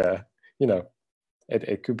 Like you know,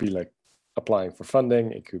 it could be like applying for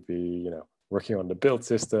funding, it could be, you know, working on the build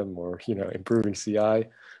system, or, you know, improving CI.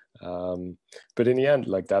 But in the end,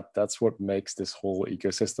 like that's what makes this whole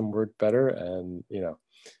ecosystem work better. And, you know,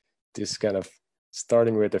 this kind of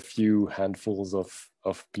starting with a few handfuls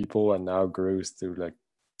of people and now grows to like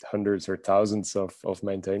hundreds or thousands of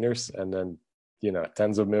maintainers, and then, you know,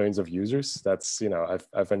 tens of millions of users. That's, you know,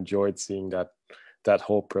 I've enjoyed seeing that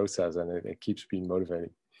whole process, and it keeps being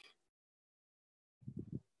motivating.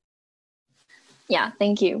 Yeah,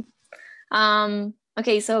 thank you.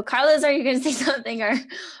 Okay, so Carlos, are you going to say something, or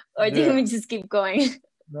do we just keep going?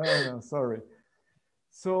 No, sorry.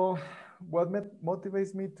 So what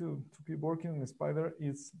motivates me to keep working in Spyder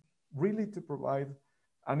is really to provide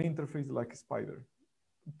an interface like Spyder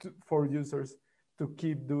for users to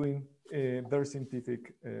keep doing their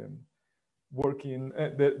scientific working,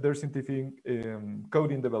 their scientific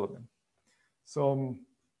coding development. So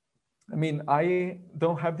I mean, I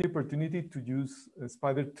don't have the opportunity to use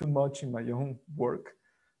Spyder too much in my own work,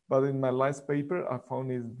 but in my last paper, I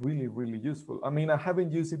found it really, really useful. I mean, I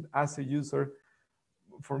haven't used it as a user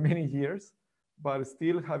for many years, but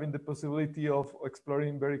still having the possibility of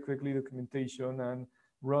exploring very quickly documentation and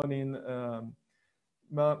running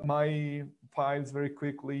my files very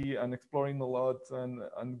quickly and exploring a lot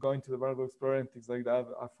and going to the Variable Explorer and things like that,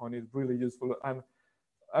 I found it really useful. And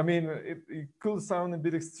I mean, it could sound a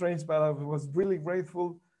bit strange, but I was really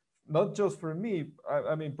grateful, not just for me.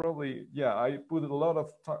 I mean, probably, yeah, I put a lot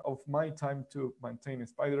of my time to maintain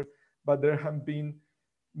Spyder, but there have been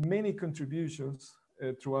many contributions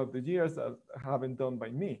throughout the years that haven't done by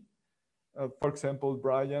me. For example,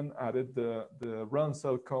 Brian added the run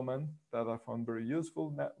cell command that I found very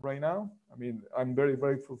useful right now. I mean, I'm very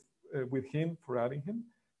grateful with him for adding him,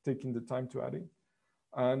 taking the time to add it.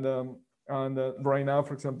 And right now,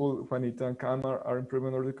 for example, Juanita and Cam are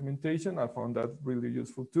improving our documentation. I found that really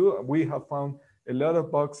useful too. We have found a lot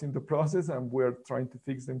of bugs in the process, and we're trying to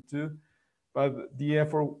fix them too. But the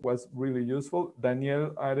effort was really useful.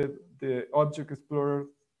 Danielle added the Object Explorer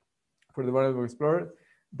for the Variable Explorer.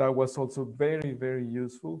 That was also very, very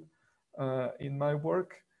useful in my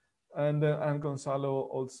work. And Gonzalo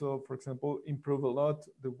also, for example, improved a lot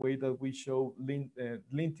the way that we show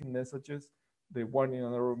linting messages, the warning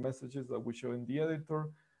and error messages that we show in the editor,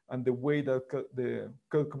 and the way that the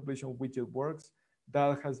code completion widget works.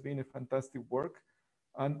 That has been a fantastic work.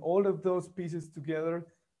 And all of those pieces together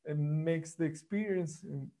makes the experience,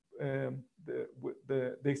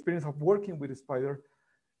 the experience of working with Spyder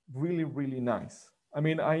really, really nice. I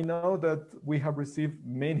mean, I know that we have received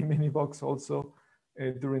many bugs also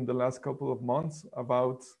during the last couple of months,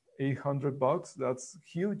 about 800 bugs. That's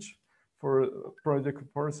huge for a project of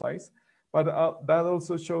our size. But that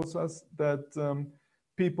also shows us that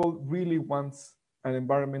people really want an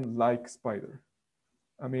environment like Spyder.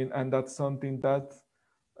 I mean, and that's something that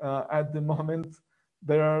at the moment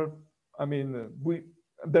there are, I mean,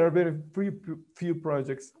 there are very few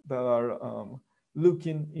projects that are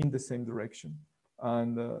looking in the same direction.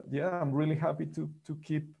 And yeah, I'm really happy to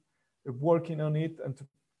keep working on it and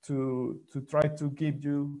to try to give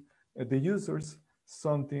you, the users,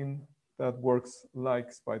 something that works like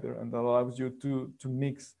Spyder and allows you to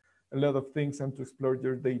mix a lot of things and to explore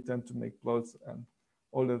your data and to make plots and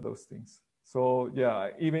all of those things. So yeah,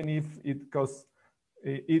 even if it costs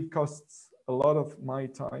a lot of my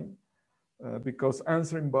time, because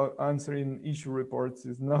answering issue reports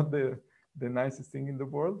is not the nicest thing in the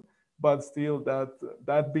world, but still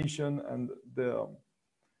that vision and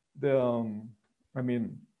I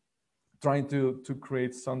mean, trying to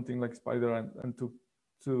create something like Spyder and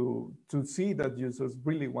to see that users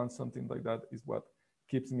really want something like that is what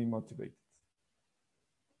keeps me motivated.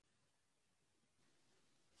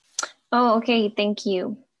 Oh, okay, thank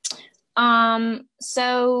you.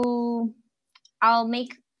 So I'll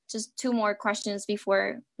make just 2 more questions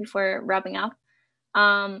before wrapping up.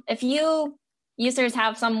 If you users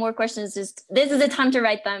have some more questions, this is the time to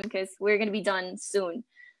write them because we're going to be done soon.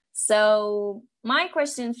 So my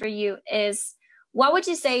question for you is, what would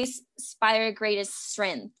you say is Spyder's greatest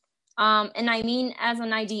strength? And I mean as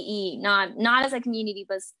an IDE, not as a community,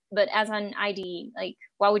 but as an IDE. Like,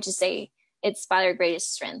 what would you say it's Spyder's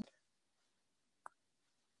greatest strength?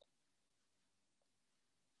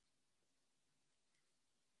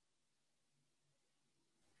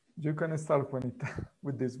 You can start, Juanita,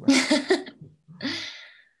 with this one.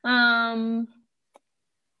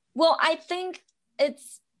 Well, I think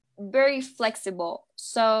it's very flexible.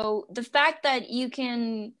 So the fact that you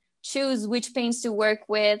can choose which paints to work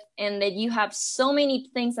with and that you have so many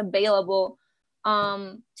things available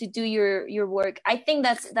to do your work, I think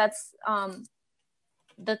that's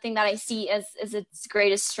the thing that I see as its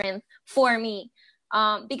greatest strength for me.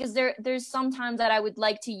 Because there's sometimes that I would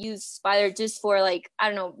like to use Spyder just for, like, I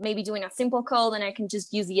don't know, maybe doing a simple code and I can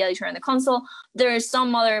just use the editor on the console. There are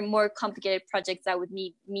some other more complicated projects that would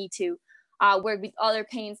need me to work with other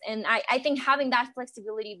paints. And I think having that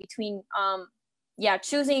flexibility between,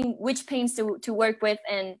 choosing which paints to work with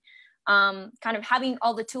and kind of having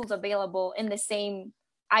all the tools available in the same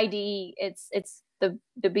IDE, it's the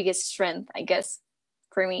biggest strength, I guess,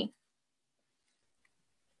 for me.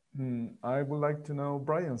 I would like to know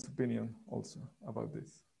Brian's opinion also about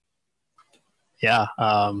this. Yeah,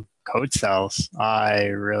 code cells. I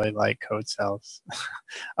really like code cells.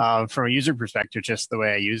 From a user perspective, just the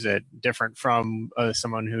way I use it, different from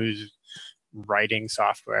someone who's writing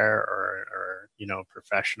software or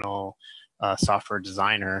professional software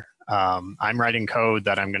designer. I'm writing code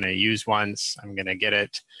that I'm going to use once. I'm going to get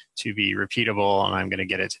it to be repeatable, and I'm going to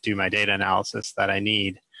get it to do my data analysis that I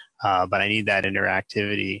need. But I need that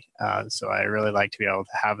interactivity. So I really like to be able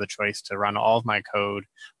to have the choice to run all of my code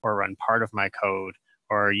or run part of my code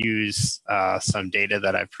or use some data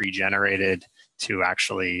that I've pre-generated to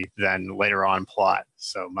actually then later on plot.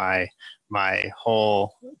 So my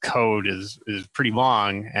whole code is pretty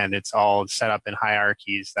long, and it's all set up in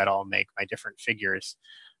hierarchies that all make my different figures.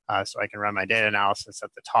 So I can run my data analysis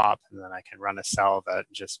at the top, and then I can run a cell that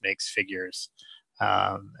just makes figures.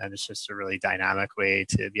 And it's just a really dynamic way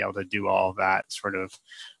to be able to do all of that sort of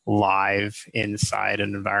live inside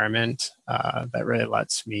an environment that really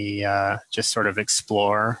lets me just sort of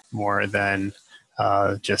explore more than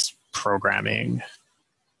just programming.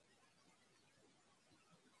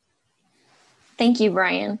 Thank you,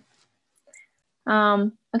 Brian.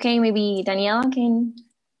 Okay, maybe Daniela can.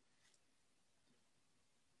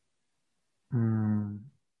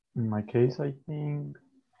 In my case, I think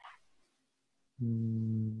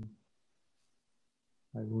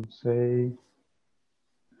I would say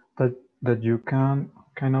that you can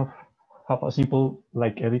kind of have a simple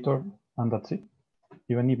like editor and that's it.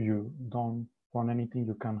 Even if you don't run anything,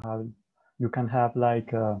 you can have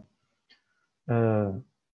like a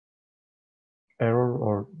error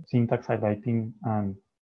or syntax highlighting and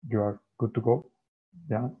you are good to go.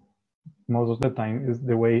 Yeah, most of the time is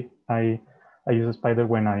the way I use Spyder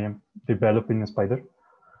when I am developing Spyder.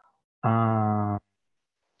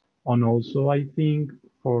 And also I think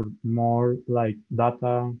for more like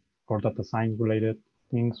data or data science related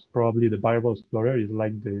things, probably the variable explorer is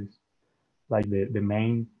like this, like the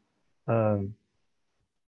main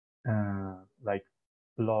like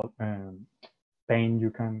pane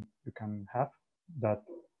you can have that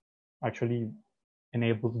actually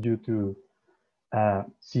enables you to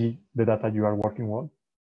see the data you are working with.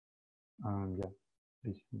 Yeah,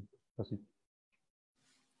 that's it.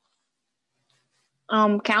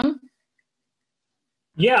 Cam?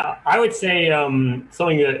 Yeah, I would say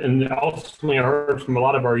something that, and also something I heard from a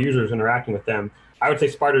lot of our users interacting with them, I would say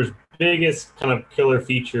Spyder's biggest kind of killer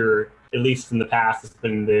feature, at least in the past, has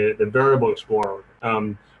been the variable explorer.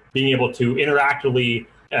 being able to interactively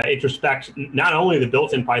introspect not only the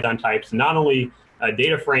built-in Python types, not only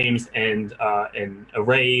data frames and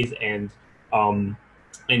arrays and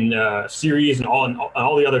series and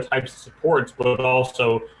all the other types of supports, but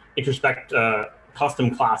also introspect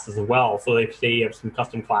custom classes as well. So if say you have some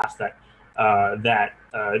custom class that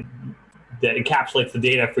encapsulates the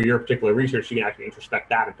data for your particular research, you can actually introspect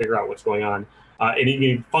that and figure out what's going on. And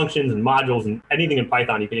even functions and modules and anything in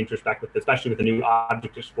Python you can introspect with, especially with the new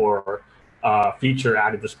Object Explorer feature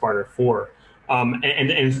added to Spyder 4.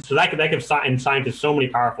 And so that give scientists so many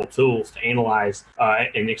powerful tools to analyze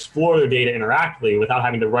and explore their data interactively without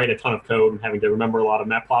having to write a ton of code and having to remember a lot of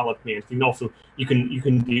matplotlib commands. You can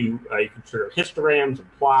trigger histograms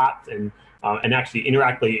and plots and actually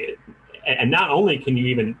interactively. And not only can you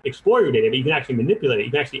even explore your data, but you can actually manipulate it.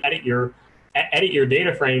 You can actually edit your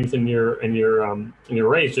data frames in your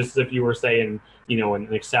arrays, just as if you were, say, in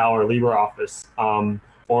an Excel or LibreOffice,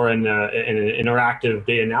 or in an interactive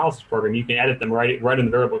data analysis program. You can edit them right in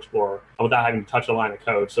the Variable Explorer without having to touch a line of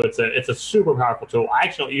code. So it's a super powerful tool. I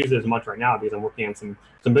actually don't use it as much right now because I'm working on some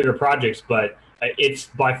bigger projects, but it's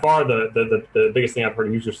by far the biggest thing I've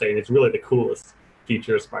heard users say, and it's really the coolest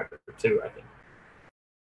feature of Spyder 2, I think.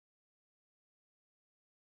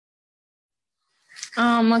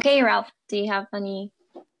 Okay, Ralph, do you have any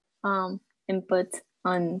input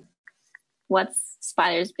on what's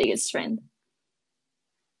Spyder's biggest strength?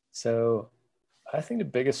 So I think the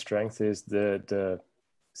biggest strength is the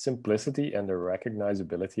simplicity and the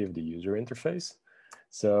recognizability of the user interface.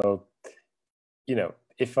 So,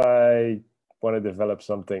 if I want to develop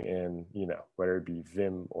something in, whether it be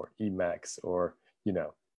Vim or Emacs or,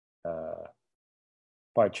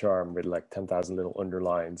 PyCharm with like 10,000 little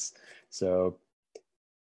underlines. So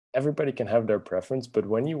everybody can have their preference, but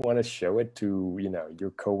when you want to show it to,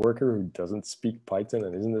 your coworker who doesn't speak Python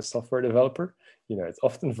and isn't a software developer, it's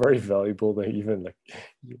often very valuable to even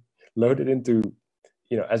load it into,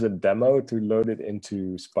 as a demo, to load it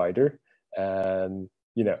into Spyder, and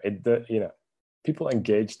people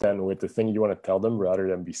engage then with the thing you want to tell them rather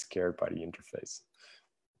than be scared by the interface.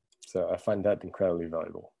 So I find that incredibly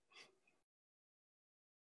valuable.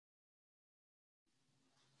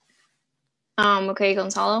 Okay,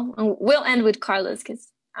 Gonzalo. And we'll end with Carlos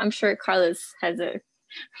because I'm sure Carlos has a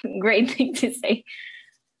great thing to say.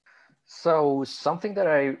 So something that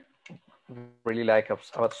I really like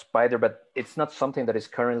about Spyder, but it's not something that is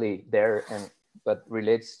currently there but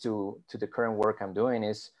relates to the current work I'm doing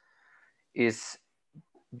is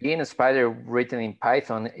being a Spyder written in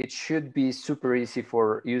Python. It should be super easy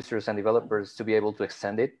for users and developers to be able to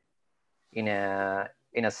extend it in a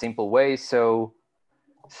simple way. So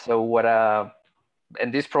what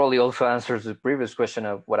and this probably also answers the previous question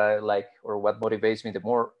of what I like or what motivates me the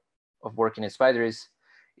more of working in Spyder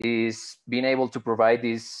is being able to provide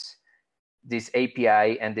this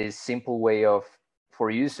API and this simple way for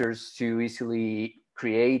users to easily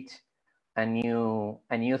create a new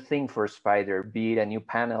thing for Spyder, be it a new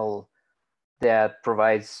panel that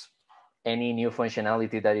provides any new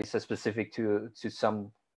functionality that is specific to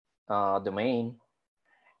some domain.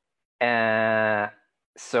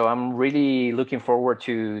 So I'm really looking forward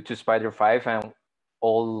to Spyder 5 and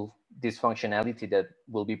all this functionality that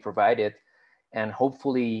will be provided. And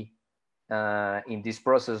hopefully in this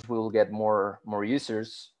process, we will get more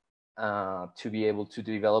users to be able to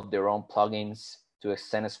develop their own plugins to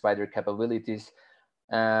extend Spyder capabilities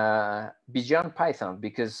beyond Python,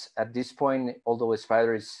 because at this point, although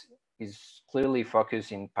Spyder is clearly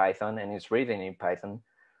focused in Python and is written in Python,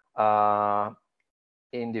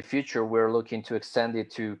 in the future, we're looking to extend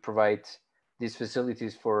it to provide these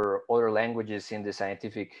facilities for other languages in the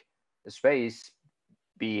scientific space,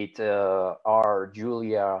 be it R,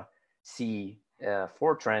 Julia, C,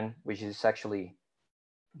 Fortran, which is actually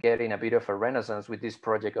getting a bit of a renaissance with this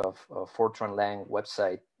project of Fortran Lang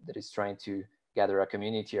website that is trying to gather a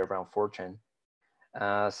community around Fortran.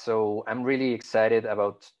 So I'm really excited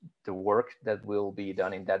about the work that will be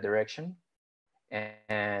done in that direction,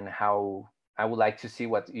 and how I would like to see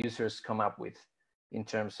what users come up with in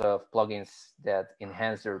terms of plugins that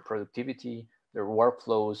enhance their productivity, their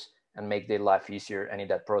workflows, and make their life easier, and in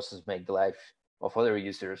that process make the life of other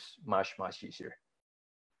users much, much easier.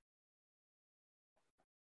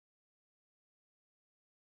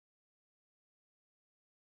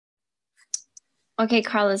 Okay,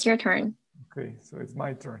 Carlos, your turn. Okay, so it's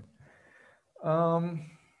my turn.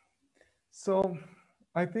 So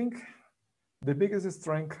I think the biggest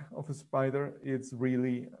strength of Spyder is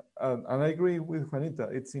really, and I agree with Juanita,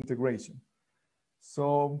 it's integration.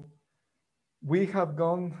 So we have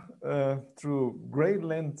gone through great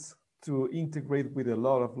lengths to integrate with a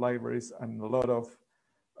lot of libraries and a lot of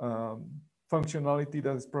functionality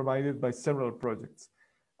that is provided by several projects.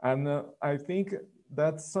 And I think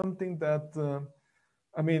that's something that,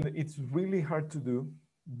 I mean, it's really hard to do,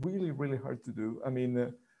 really hard to do. I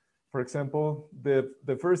mean, for example,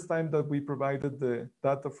 the first time that we provided the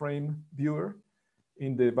data frame viewer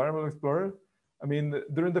in the Variable Explorer, I mean,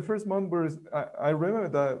 during the first month, I remember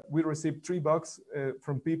that we received 3 bugs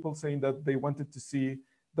from people saying that they wanted to see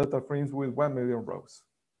data frames with 1 million rows.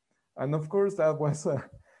 And of course, that was a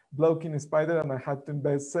block in Spyder, and I had to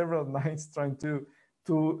invest several nights trying to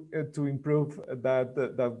improve that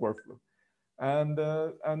workflow. And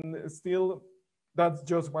still, that's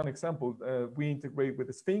just one example. We integrate with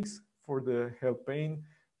the Sphinx for the help pane.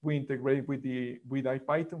 We integrate with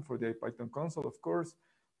IPython for the IPython console, of course,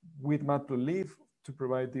 with Matplotlib to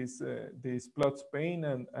provide this plots pane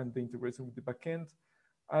and the integration with the backend,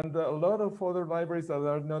 and a lot of other libraries that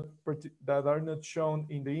are not shown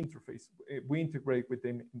in the interface. We integrate with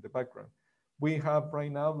them in the background. We have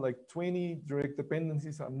right now like 20 direct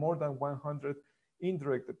dependencies and more than 100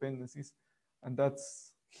 indirect dependencies, and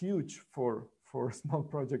that's huge for a small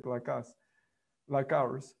project like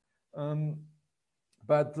ours.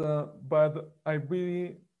 But I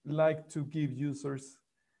really like to give users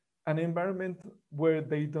an environment where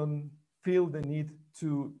they don't feel the need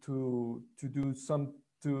to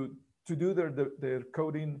do their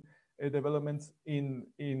coding developments in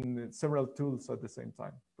several tools at the same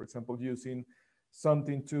time. For example, using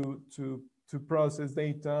something to process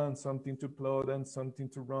data and something to plot and something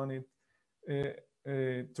to run it,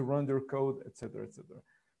 to run your code, etc., etc.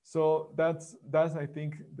 So that's I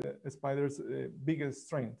think the Spyder's biggest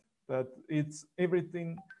strength, that it's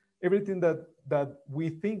everything that we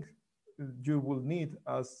think you will need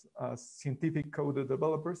as scientific code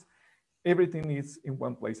developers. Everything is in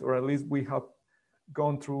one place, or at least we have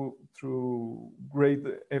gone through great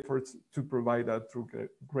efforts to provide that, through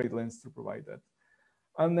great lengths to provide that.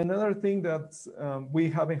 And another thing that we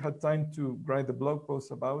haven't had time to write the blog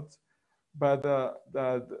post about, but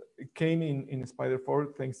that came in Spyder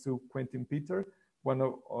 4 thanks to Quentin Peter,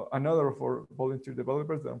 another of our volunteer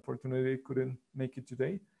developers that unfortunately couldn't make it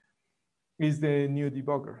today, is the new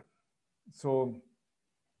debugger. So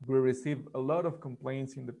we received a lot of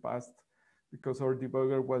complaints in the past because our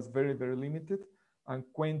debugger was very, very limited, and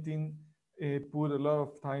Quentin put a lot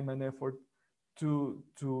of time and effort to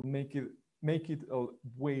make it a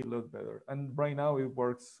lot better. And right now it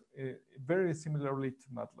works very similarly to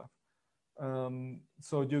MATLAB.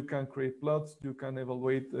 So you can create plots, you can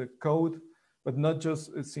evaluate the code, but not just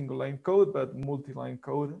a single line code, but multi-line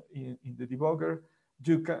code in the debugger.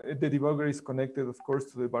 The debugger is connected, of course,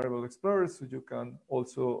 to the Variable Explorer, so you can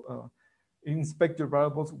also inspect your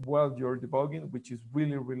variables while you're debugging, which is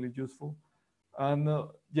really, really useful. And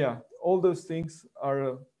yeah, all those things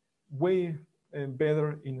are way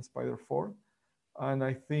better in Spyder 4. And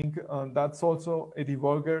I think that's also a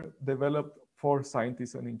debugger developed for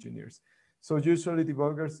scientists and engineers. So usually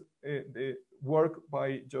debuggers they work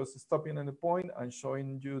by just stopping at a point and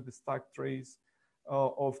showing you the stack trace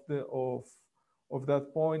of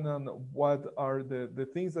that point and what are the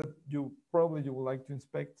things that you would like to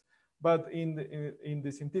inspect. But in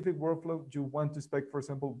the scientific workflow, you want to inspect, for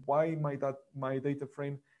example, why my data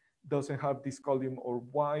frame doesn't have this column, or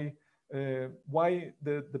why the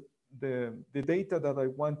data that I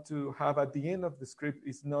want to have at the end of the script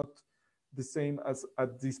is not the same as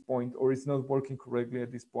at this point, or it's not working correctly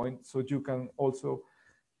at this point. So you can also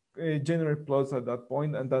generate plots at that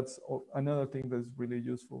point, and that's another thing that's really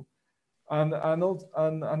useful. And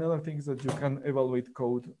another thing is that you can evaluate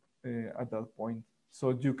code at that point.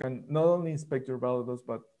 So you can not only inspect your validators,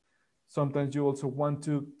 but sometimes you also want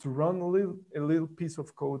to run a little piece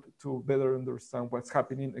of code to better understand what's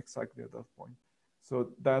happening exactly at that point.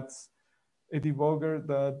 So that's a debugger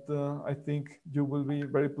that I think you will be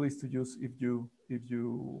very pleased to use if you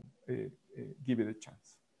give it a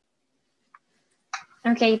chance.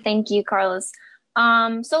 Okay, thank you, Carlos.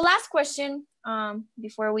 So last question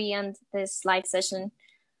before we end this live session.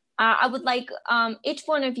 I would like each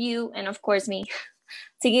one of you, and of course me,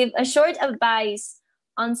 to give a short advice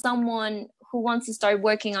on someone who wants to start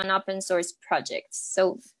working on open source projects.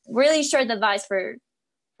 So really short advice for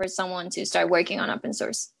someone to start working on open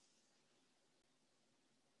source.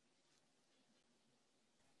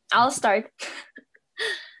 I'll start.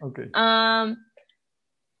 Okay.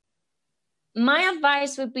 My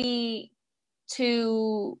advice would be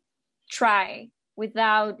to try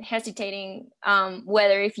without hesitating,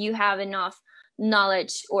 whether if you have enough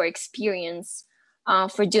knowledge or experience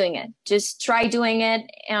for doing it. Just try doing it.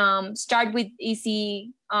 Start with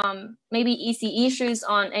easy, maybe easy issues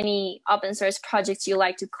on any open source projects you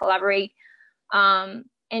like to collaborate.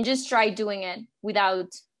 and just try doing it without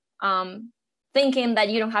thinking that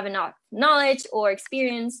you don't have enough knowledge or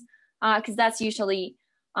experience, because that's usually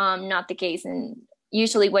not the case. And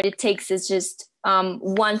usually what it takes is just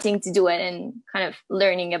wanting to do it and kind of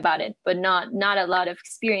learning about it, but not a lot of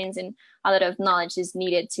experience, and a lot of knowledge is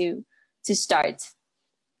needed to start.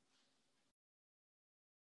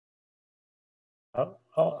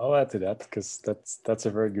 I'll add to that, because that's a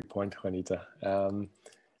very good point, Juanita.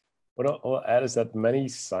 What I'll add is that many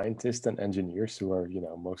scientists and engineers who are,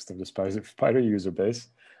 most of the Spyder user base,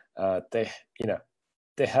 they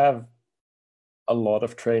have a lot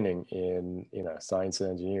of training in, science and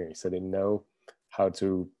engineering. So they know how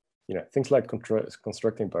to, things like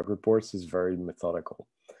constructing bug reports is very methodical.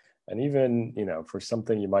 And even, for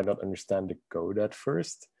something you might not understand the code at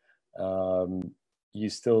first, you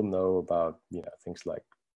still know about, things like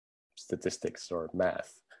statistics or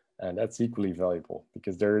math. And that's equally valuable,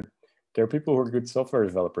 because there are people who are good software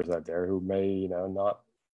developers out there who may, not,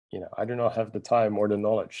 I do not have the time or the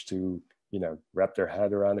knowledge to, wrap their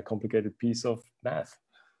head around a complicated piece of math.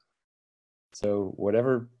 So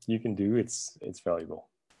whatever you can do, it's valuable.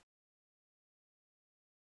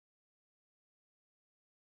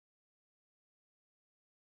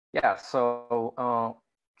 Yeah, so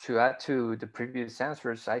to add to the previous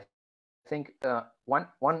answers, I think one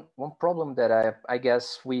problem that I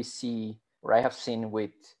guess we see, or I have seen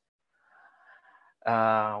with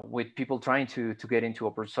people trying to get into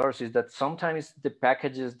open source, is that sometimes the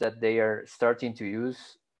packages that they are starting to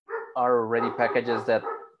use are already packages that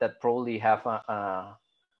probably have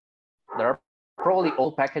there are probably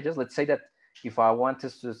old packages. Let's say that if I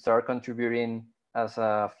wanted to start contributing as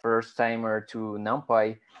a first timer to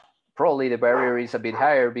Numpy, probably the barrier is a bit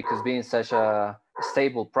higher, because being such a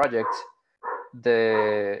stable project,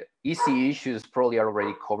 the easy issues probably are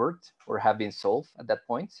already covered or have been solved at that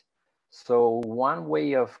point. So one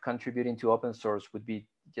way of contributing to open source would be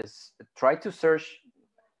just try to search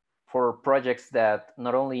for projects that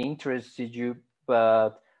not only interested you,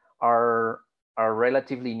 but are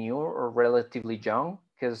relatively new or relatively young,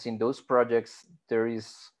 because in those projects, there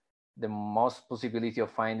is the most possibility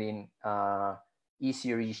of finding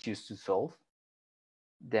easier issues to solve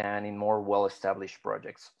than in more well-established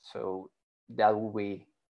projects. So that would be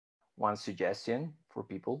one suggestion for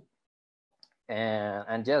people.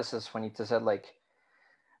 And just as Juanita said, like,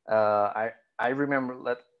 I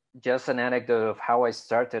remember just an anecdote of how I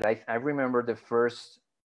started. I remember the first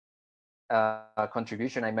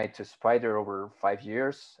contribution I made to Spyder over 5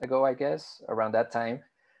 years ago, I guess, around that time.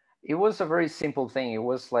 It was a very simple thing. It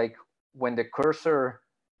was like when the cursor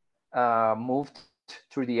moved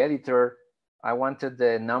through the editor, I wanted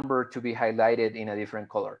the number to be highlighted in a different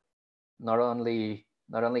color. Not only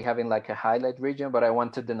having like a highlight region, but I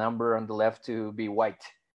wanted the number on the left to be white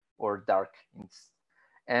or dark.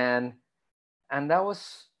 And that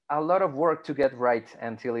was a lot of work to get right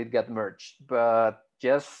until it got merged. But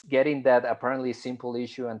just getting that apparently simple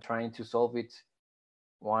issue and trying to solve it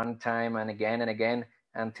one time and again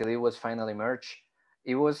until it was finally merged,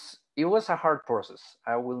 it was a hard process.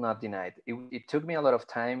 I will not deny it. It took me a lot of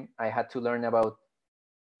time. I had to learn about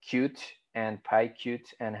Qt and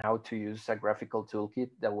PyQt and how to use a graphical toolkit.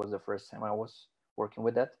 That was the first time I was working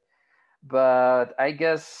with that. But I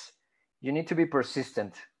guess you need to be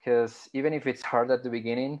persistent, because even if it's hard at the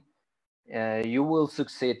beginning, you will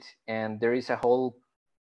succeed. And there is a whole,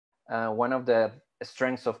 one of the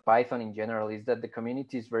strengths of Python in general is that the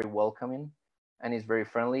community is very welcoming and is very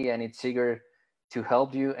friendly, and it's eager to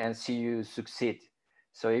help you and see you succeed.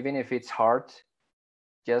 So even if it's hard,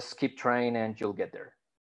 just keep trying and you'll get there.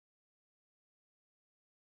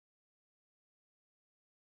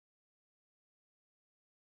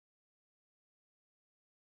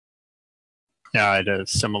 Yeah, I had a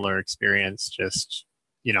similar experience, just,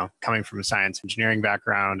 coming from a science engineering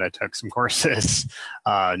background. I took some courses.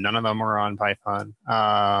 None of them were on Python.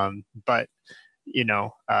 But,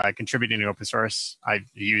 contributing to open source, I've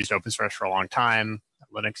used open source for a long time, a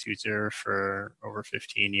Linux user for over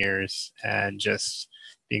 15 years, and just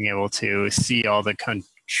being able to see all the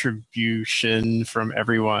contribution from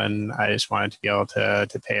everyone, I just wanted to be able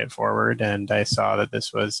to pay it forward. And I saw that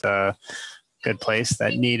this was a good place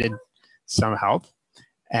that needed some help,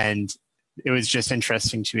 and it was just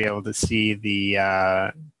interesting to be able to see the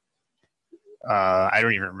I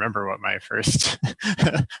don't even remember what my first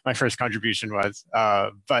my first contribution was,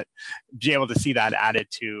 but be able to see that added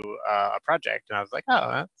to a project, and I was like,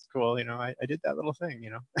 oh, that's cool. I did that little thing.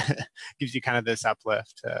 Gives you kind of this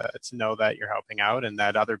uplift to know that you're helping out, and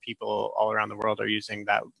that other people all around the world are using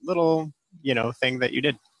that little thing that you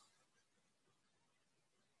did.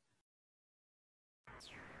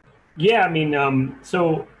 Yeah, I mean,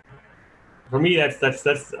 so for me, that's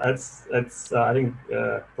I think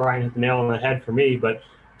Brian hit the nail on the head for me. But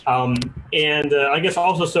and I guess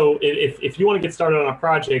also, so if you want to get started on a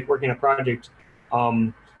project, working on a project,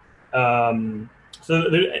 um, so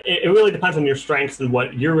it really depends on your strengths and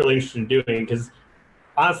what you're really interested in doing. Because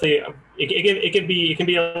honestly, it can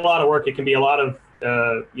be a lot of work. It can be a lot of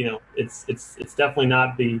it's definitely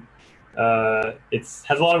not the it's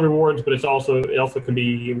has a lot of rewards, but it also can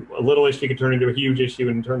be a little issue can turn into a huge issue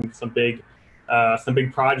and turn into some big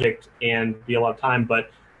project and be a lot of time.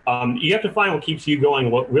 But you have to find what keeps you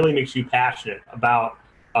going, what really makes you passionate about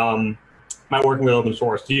my working with open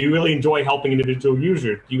source. Do you really enjoy helping individual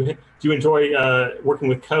users? Do you enjoy working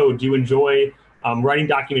with code? Do you enjoy writing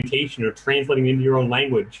documentation or translating into your own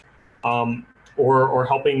language, or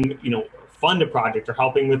helping fund a project or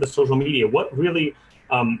helping with the social media? What really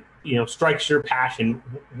strikes your passion?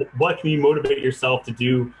 What can you motivate yourself to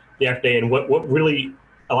do the next day, and what really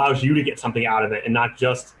allows you to get something out of it, and not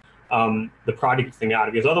just the project thing out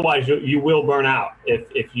of it? Because otherwise, you will burn out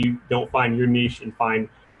if you don't find your niche and find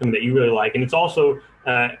something that you really like. And it's also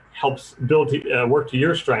helps build work to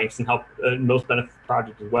your strengths and help most benefit the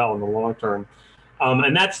project as well in the long term.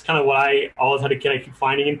 And that's kind of what I always had to keep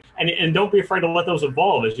finding. And don't be afraid to let those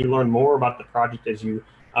evolve as you learn more about the project, as you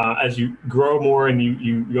grow more and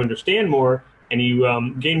you understand more and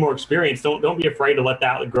you gain more experience. Don't be afraid to let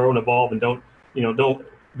that grow and evolve, and don't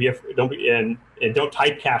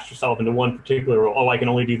typecast yourself into one particular role. Oh, I can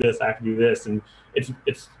only do this. I have to do this, and it's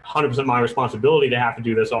 100% my responsibility to have to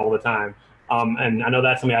do this all the time. And I know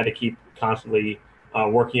that's something I had to keep constantly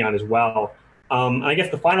working on as well. And I guess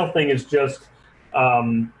the final thing is just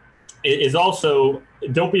is also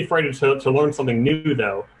don't be afraid to learn something new,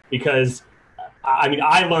 though, because I mean,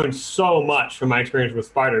 I learned so much from my experience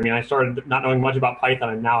with Spyder. I mean, I started not knowing much about Python,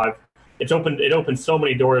 and now it opened so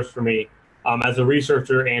many doors for me as a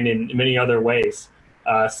researcher and in many other ways.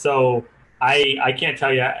 So I can't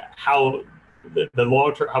tell you how the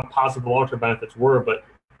long-term, how positive the long-term benefits were, but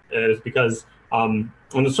it's because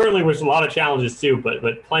and there certainly was a lot of challenges too. But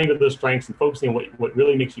playing with those strengths and focusing on what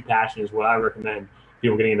really makes you passionate is what I recommend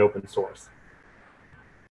people getting into open source.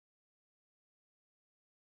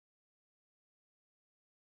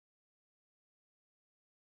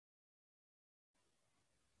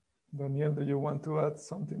 Daniel, do you want to add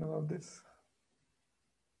something about this?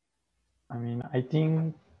 I mean, I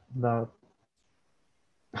think that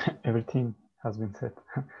everything has been said.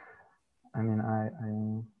 I mean,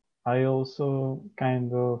 I also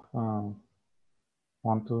kind of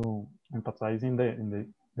want to emphasize in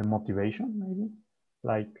the motivation, maybe.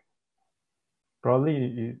 Like, probably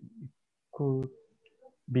it could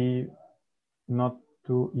be not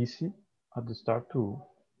too easy at the start to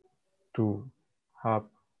have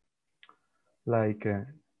like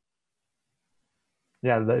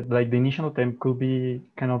like the initial attempt could be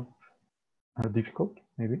kind of difficult,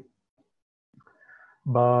 maybe,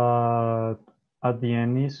 but at the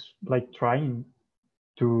end is like trying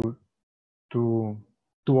to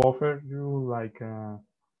offer you like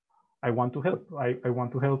I want to help. I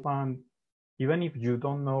want to help, and even if you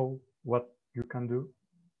don't know what you can do,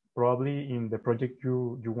 probably in the project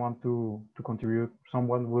you want to contribute,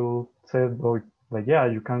 someone will say like yeah,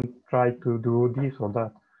 you can try to do this or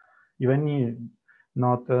that, even if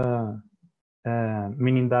not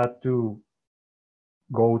meaning that to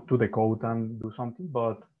go to the code and do something,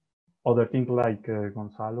 but other things like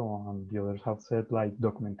Gonzalo and the others have said, like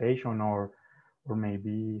documentation or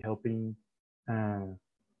maybe helping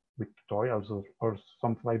with tutorials or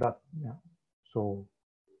something like that. Yeah. So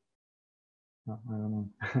I don't know.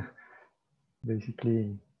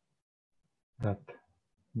 Basically that.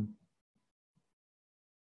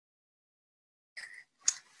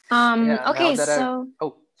 Okay, so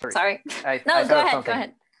sorry. No, go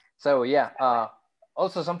ahead. So yeah,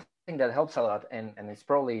 also something that helps a lot, and it's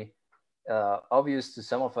probably obvious to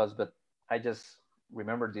some of us, but I just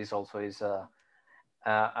remember this also is a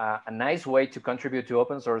nice way to contribute to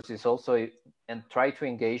open source is also and try to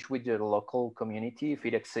engage with your local community if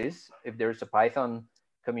it exists, if there's a Python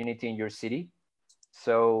community in your city.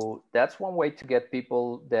 So that's one way to get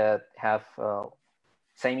people that have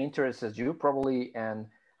same interests as you probably, and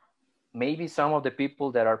maybe some of the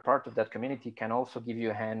people that are part of that community can also give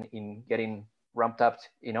you a hand in getting ramped up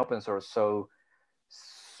in open source. So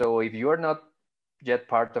if you are not yet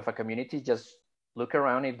part of a community, just look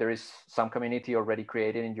around if there is some community already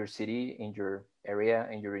created in your city, in your area,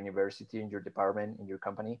 in your university, in your department, in your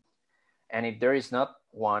company. And if there is not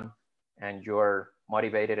one and you're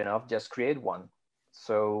motivated enough, just create one.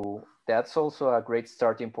 So that's also a great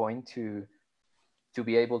starting point to to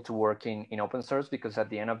be able to work in open source, because at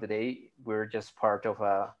the end of the day, we're just part of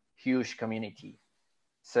a huge community.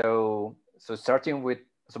 So starting with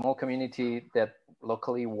a small community that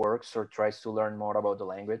locally works or tries to learn more about the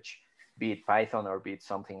language, be it Python or be it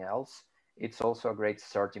something else, it's also a great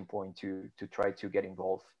starting point to try to get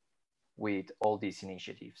involved with all these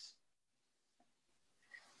initiatives.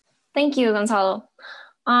 Thank you, Gonzalo.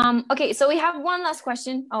 Okay, so we have one last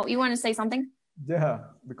question. Oh, you want to say something? Yeah,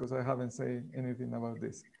 because I haven't said anything about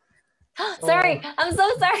this. Sorry, I'm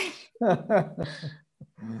so sorry.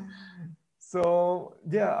 So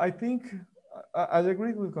yeah, I think I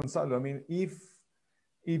agree with Gonzalo. I mean, if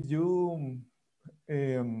you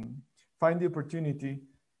find the opportunity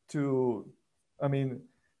to,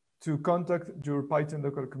 to contact your Python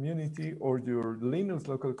local community or your Linux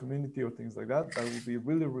local community or things like that, that would be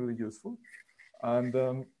really, really useful. And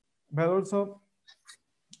but also,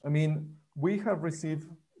 I mean, we have received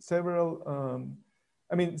several.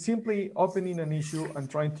 Simply opening an issue and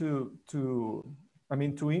trying to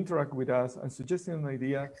interact with us and suggesting an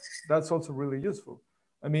idea, that's also really useful.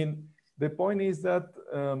 I mean, the point is that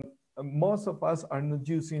most of us are not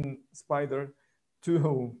using Spyder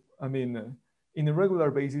to, in a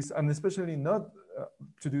regular basis, and especially not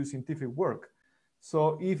to do scientific work.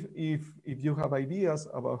 So if you have ideas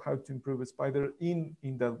about how to improve Spyder in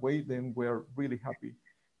that way, then we're really happy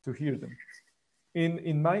to hear them.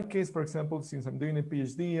 In my case, for example, since I'm doing a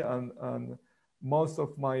PhD and most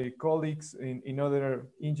of my colleagues in other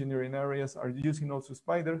engineering areas are using also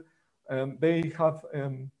Spyder, they have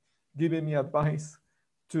given me advice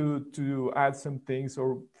to add some things,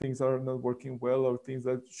 or things that are not working well, or things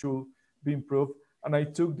that should be improved. And I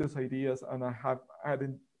took those ideas and I have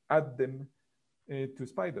added them to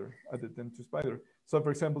Spyder, So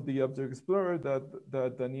for example, the Object Explorer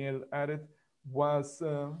that Daniel added was,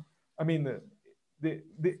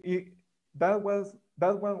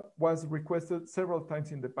 that one was requested several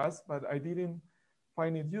times in the past, but I didn't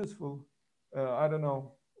find it useful. I don't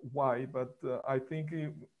know why, but I think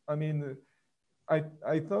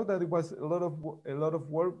I thought that it was a lot of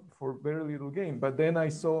work for very little gain. But then I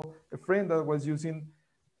saw a friend that was using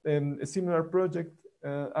a similar project,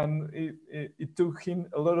 and it took him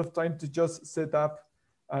a lot of time to just set up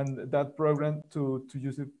and that program to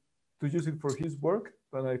use it for his work.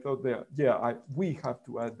 But I thought that, yeah, we have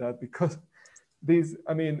to add that, because this,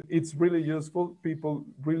 it's really useful. People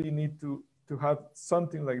really need to have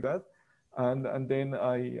something like that. And then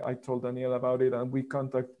I told Daniel about it, and we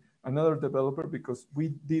contacted another developer, because we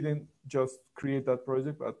didn't just create that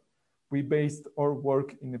project, but we based our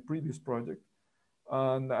work in a previous project,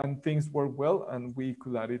 and things worked well, and we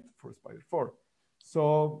could add it for Spyder 4.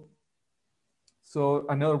 So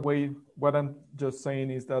another way, what I'm just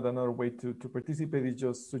saying is that another way to participate is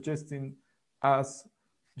just suggesting us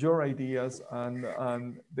your ideas and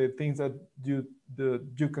the things that you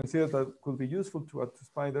consider that could be useful to add to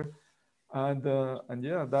Spyder. And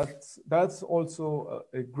yeah, that's also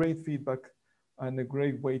a great feedback and a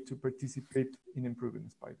great way to participate in improving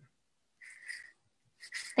Spyder.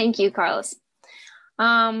 Thank you, Carlos.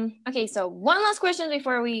 Okay, so one last question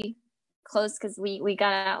before we close, because we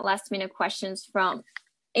got last minute questions from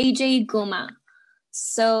AJ Guma.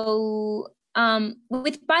 So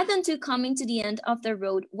with Python 2 coming to the end of the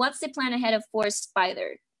road, what's the plan ahead of for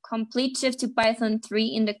Spyder? Complete shift to Python 3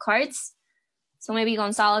 in the cards? So maybe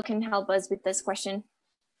Gonzalo can help us with this question.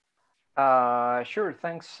 Sure,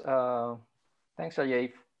 thanks. Thanks,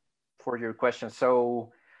 Ajay, for your question.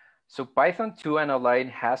 So Python 2 and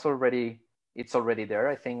Online it's already there.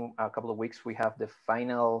 I think a couple of weeks we have the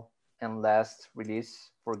final and last release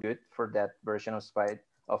for good for that version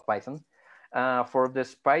of Python. For the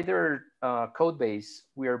Spyder code base,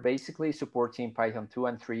 we are basically supporting Python 2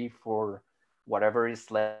 and 3 for whatever is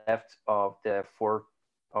left of the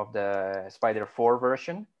Spyder 4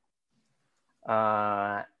 version.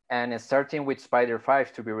 And starting with Spyder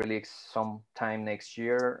 5 to be released sometime next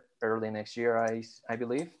year, early next year, I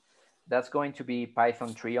believe. That's going to be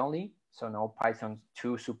Python 3 only. So no Python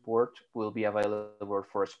 2 support will be available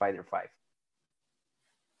for Spyder 5.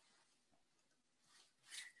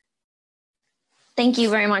 Thank you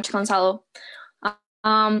very much, Gonzalo.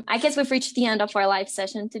 I guess we've reached the end of our live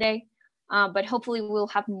session today, but hopefully we'll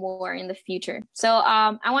have more in the future. So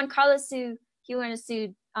I want Carlos to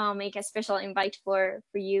make a special invite for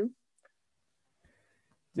you.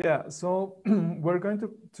 Yeah, so we're going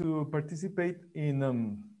to participate in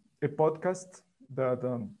a podcast that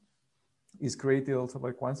is created also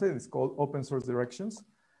by Quansa. It's called Open Source Directions.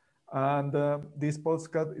 And this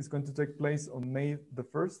podcast is going to take place on May the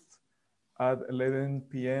 1st at 11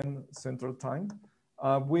 p.m. Central Time.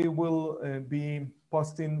 We will be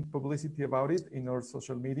posting publicity about it in our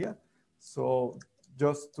social media. So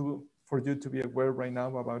just for you to be aware right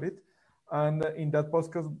now about it. And in that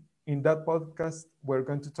podcast, we're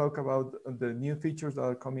going to talk about the new features that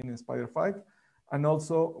are coming in Spyder 5. And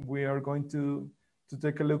also we are going to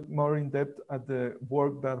take a look more in depth at the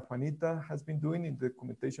work that Juanita has been doing in the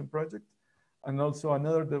documentation project. And also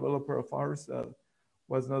another developer of ours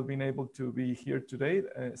was not being able to be here today,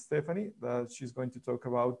 Stephanie, that she's going to talk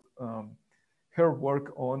about her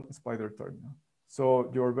work on Spyder Terminal.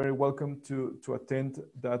 So you're very welcome to attend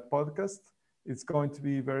that podcast. It's going to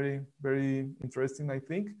be very, very interesting, I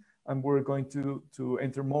think. And we're going to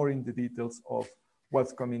enter more in the details of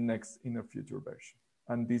what's coming next in a future version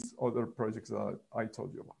and these other projects that I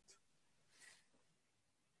told you about.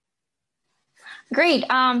 Great.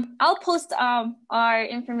 I'll post our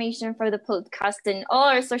information for the podcast in all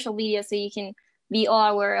our social media so you can be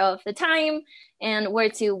all aware of the time and where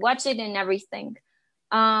to watch it and everything.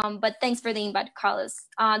 But thanks for the invite, Carlos.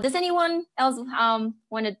 Does anyone else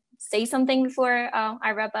want to say something before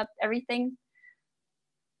I wrap up everything?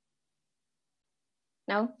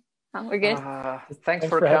 No? Oh, we're good? Thanks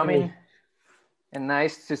for coming. And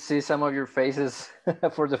nice to see some of your faces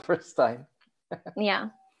for the first time. Yeah.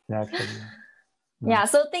 Yeah,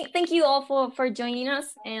 so thank you all for joining us,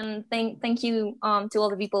 and thank you to all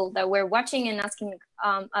the people that were watching and asking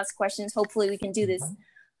us questions. Hopefully we can do this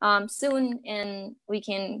soon, and we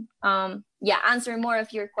can answer more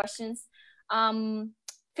of your questions.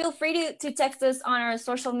 Feel free to text us on our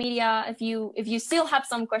social media if you still have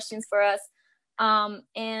some questions for us.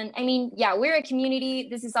 And I mean, we're a community.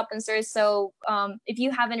 This is open source, so if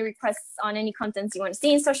you have any requests on any contents you want to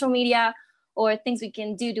see in social media, or things we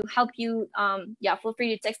can do to help you, feel free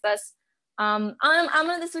to text us. I'm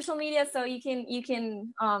on the social media, so you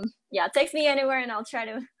can text me anywhere, and I'll try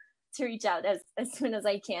to reach out as soon as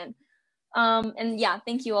I can. And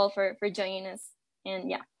thank you all for joining us.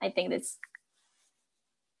 And I think that's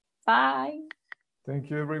bye. Thank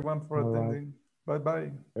you everyone for attending. Bye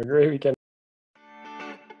bye. A great weekend.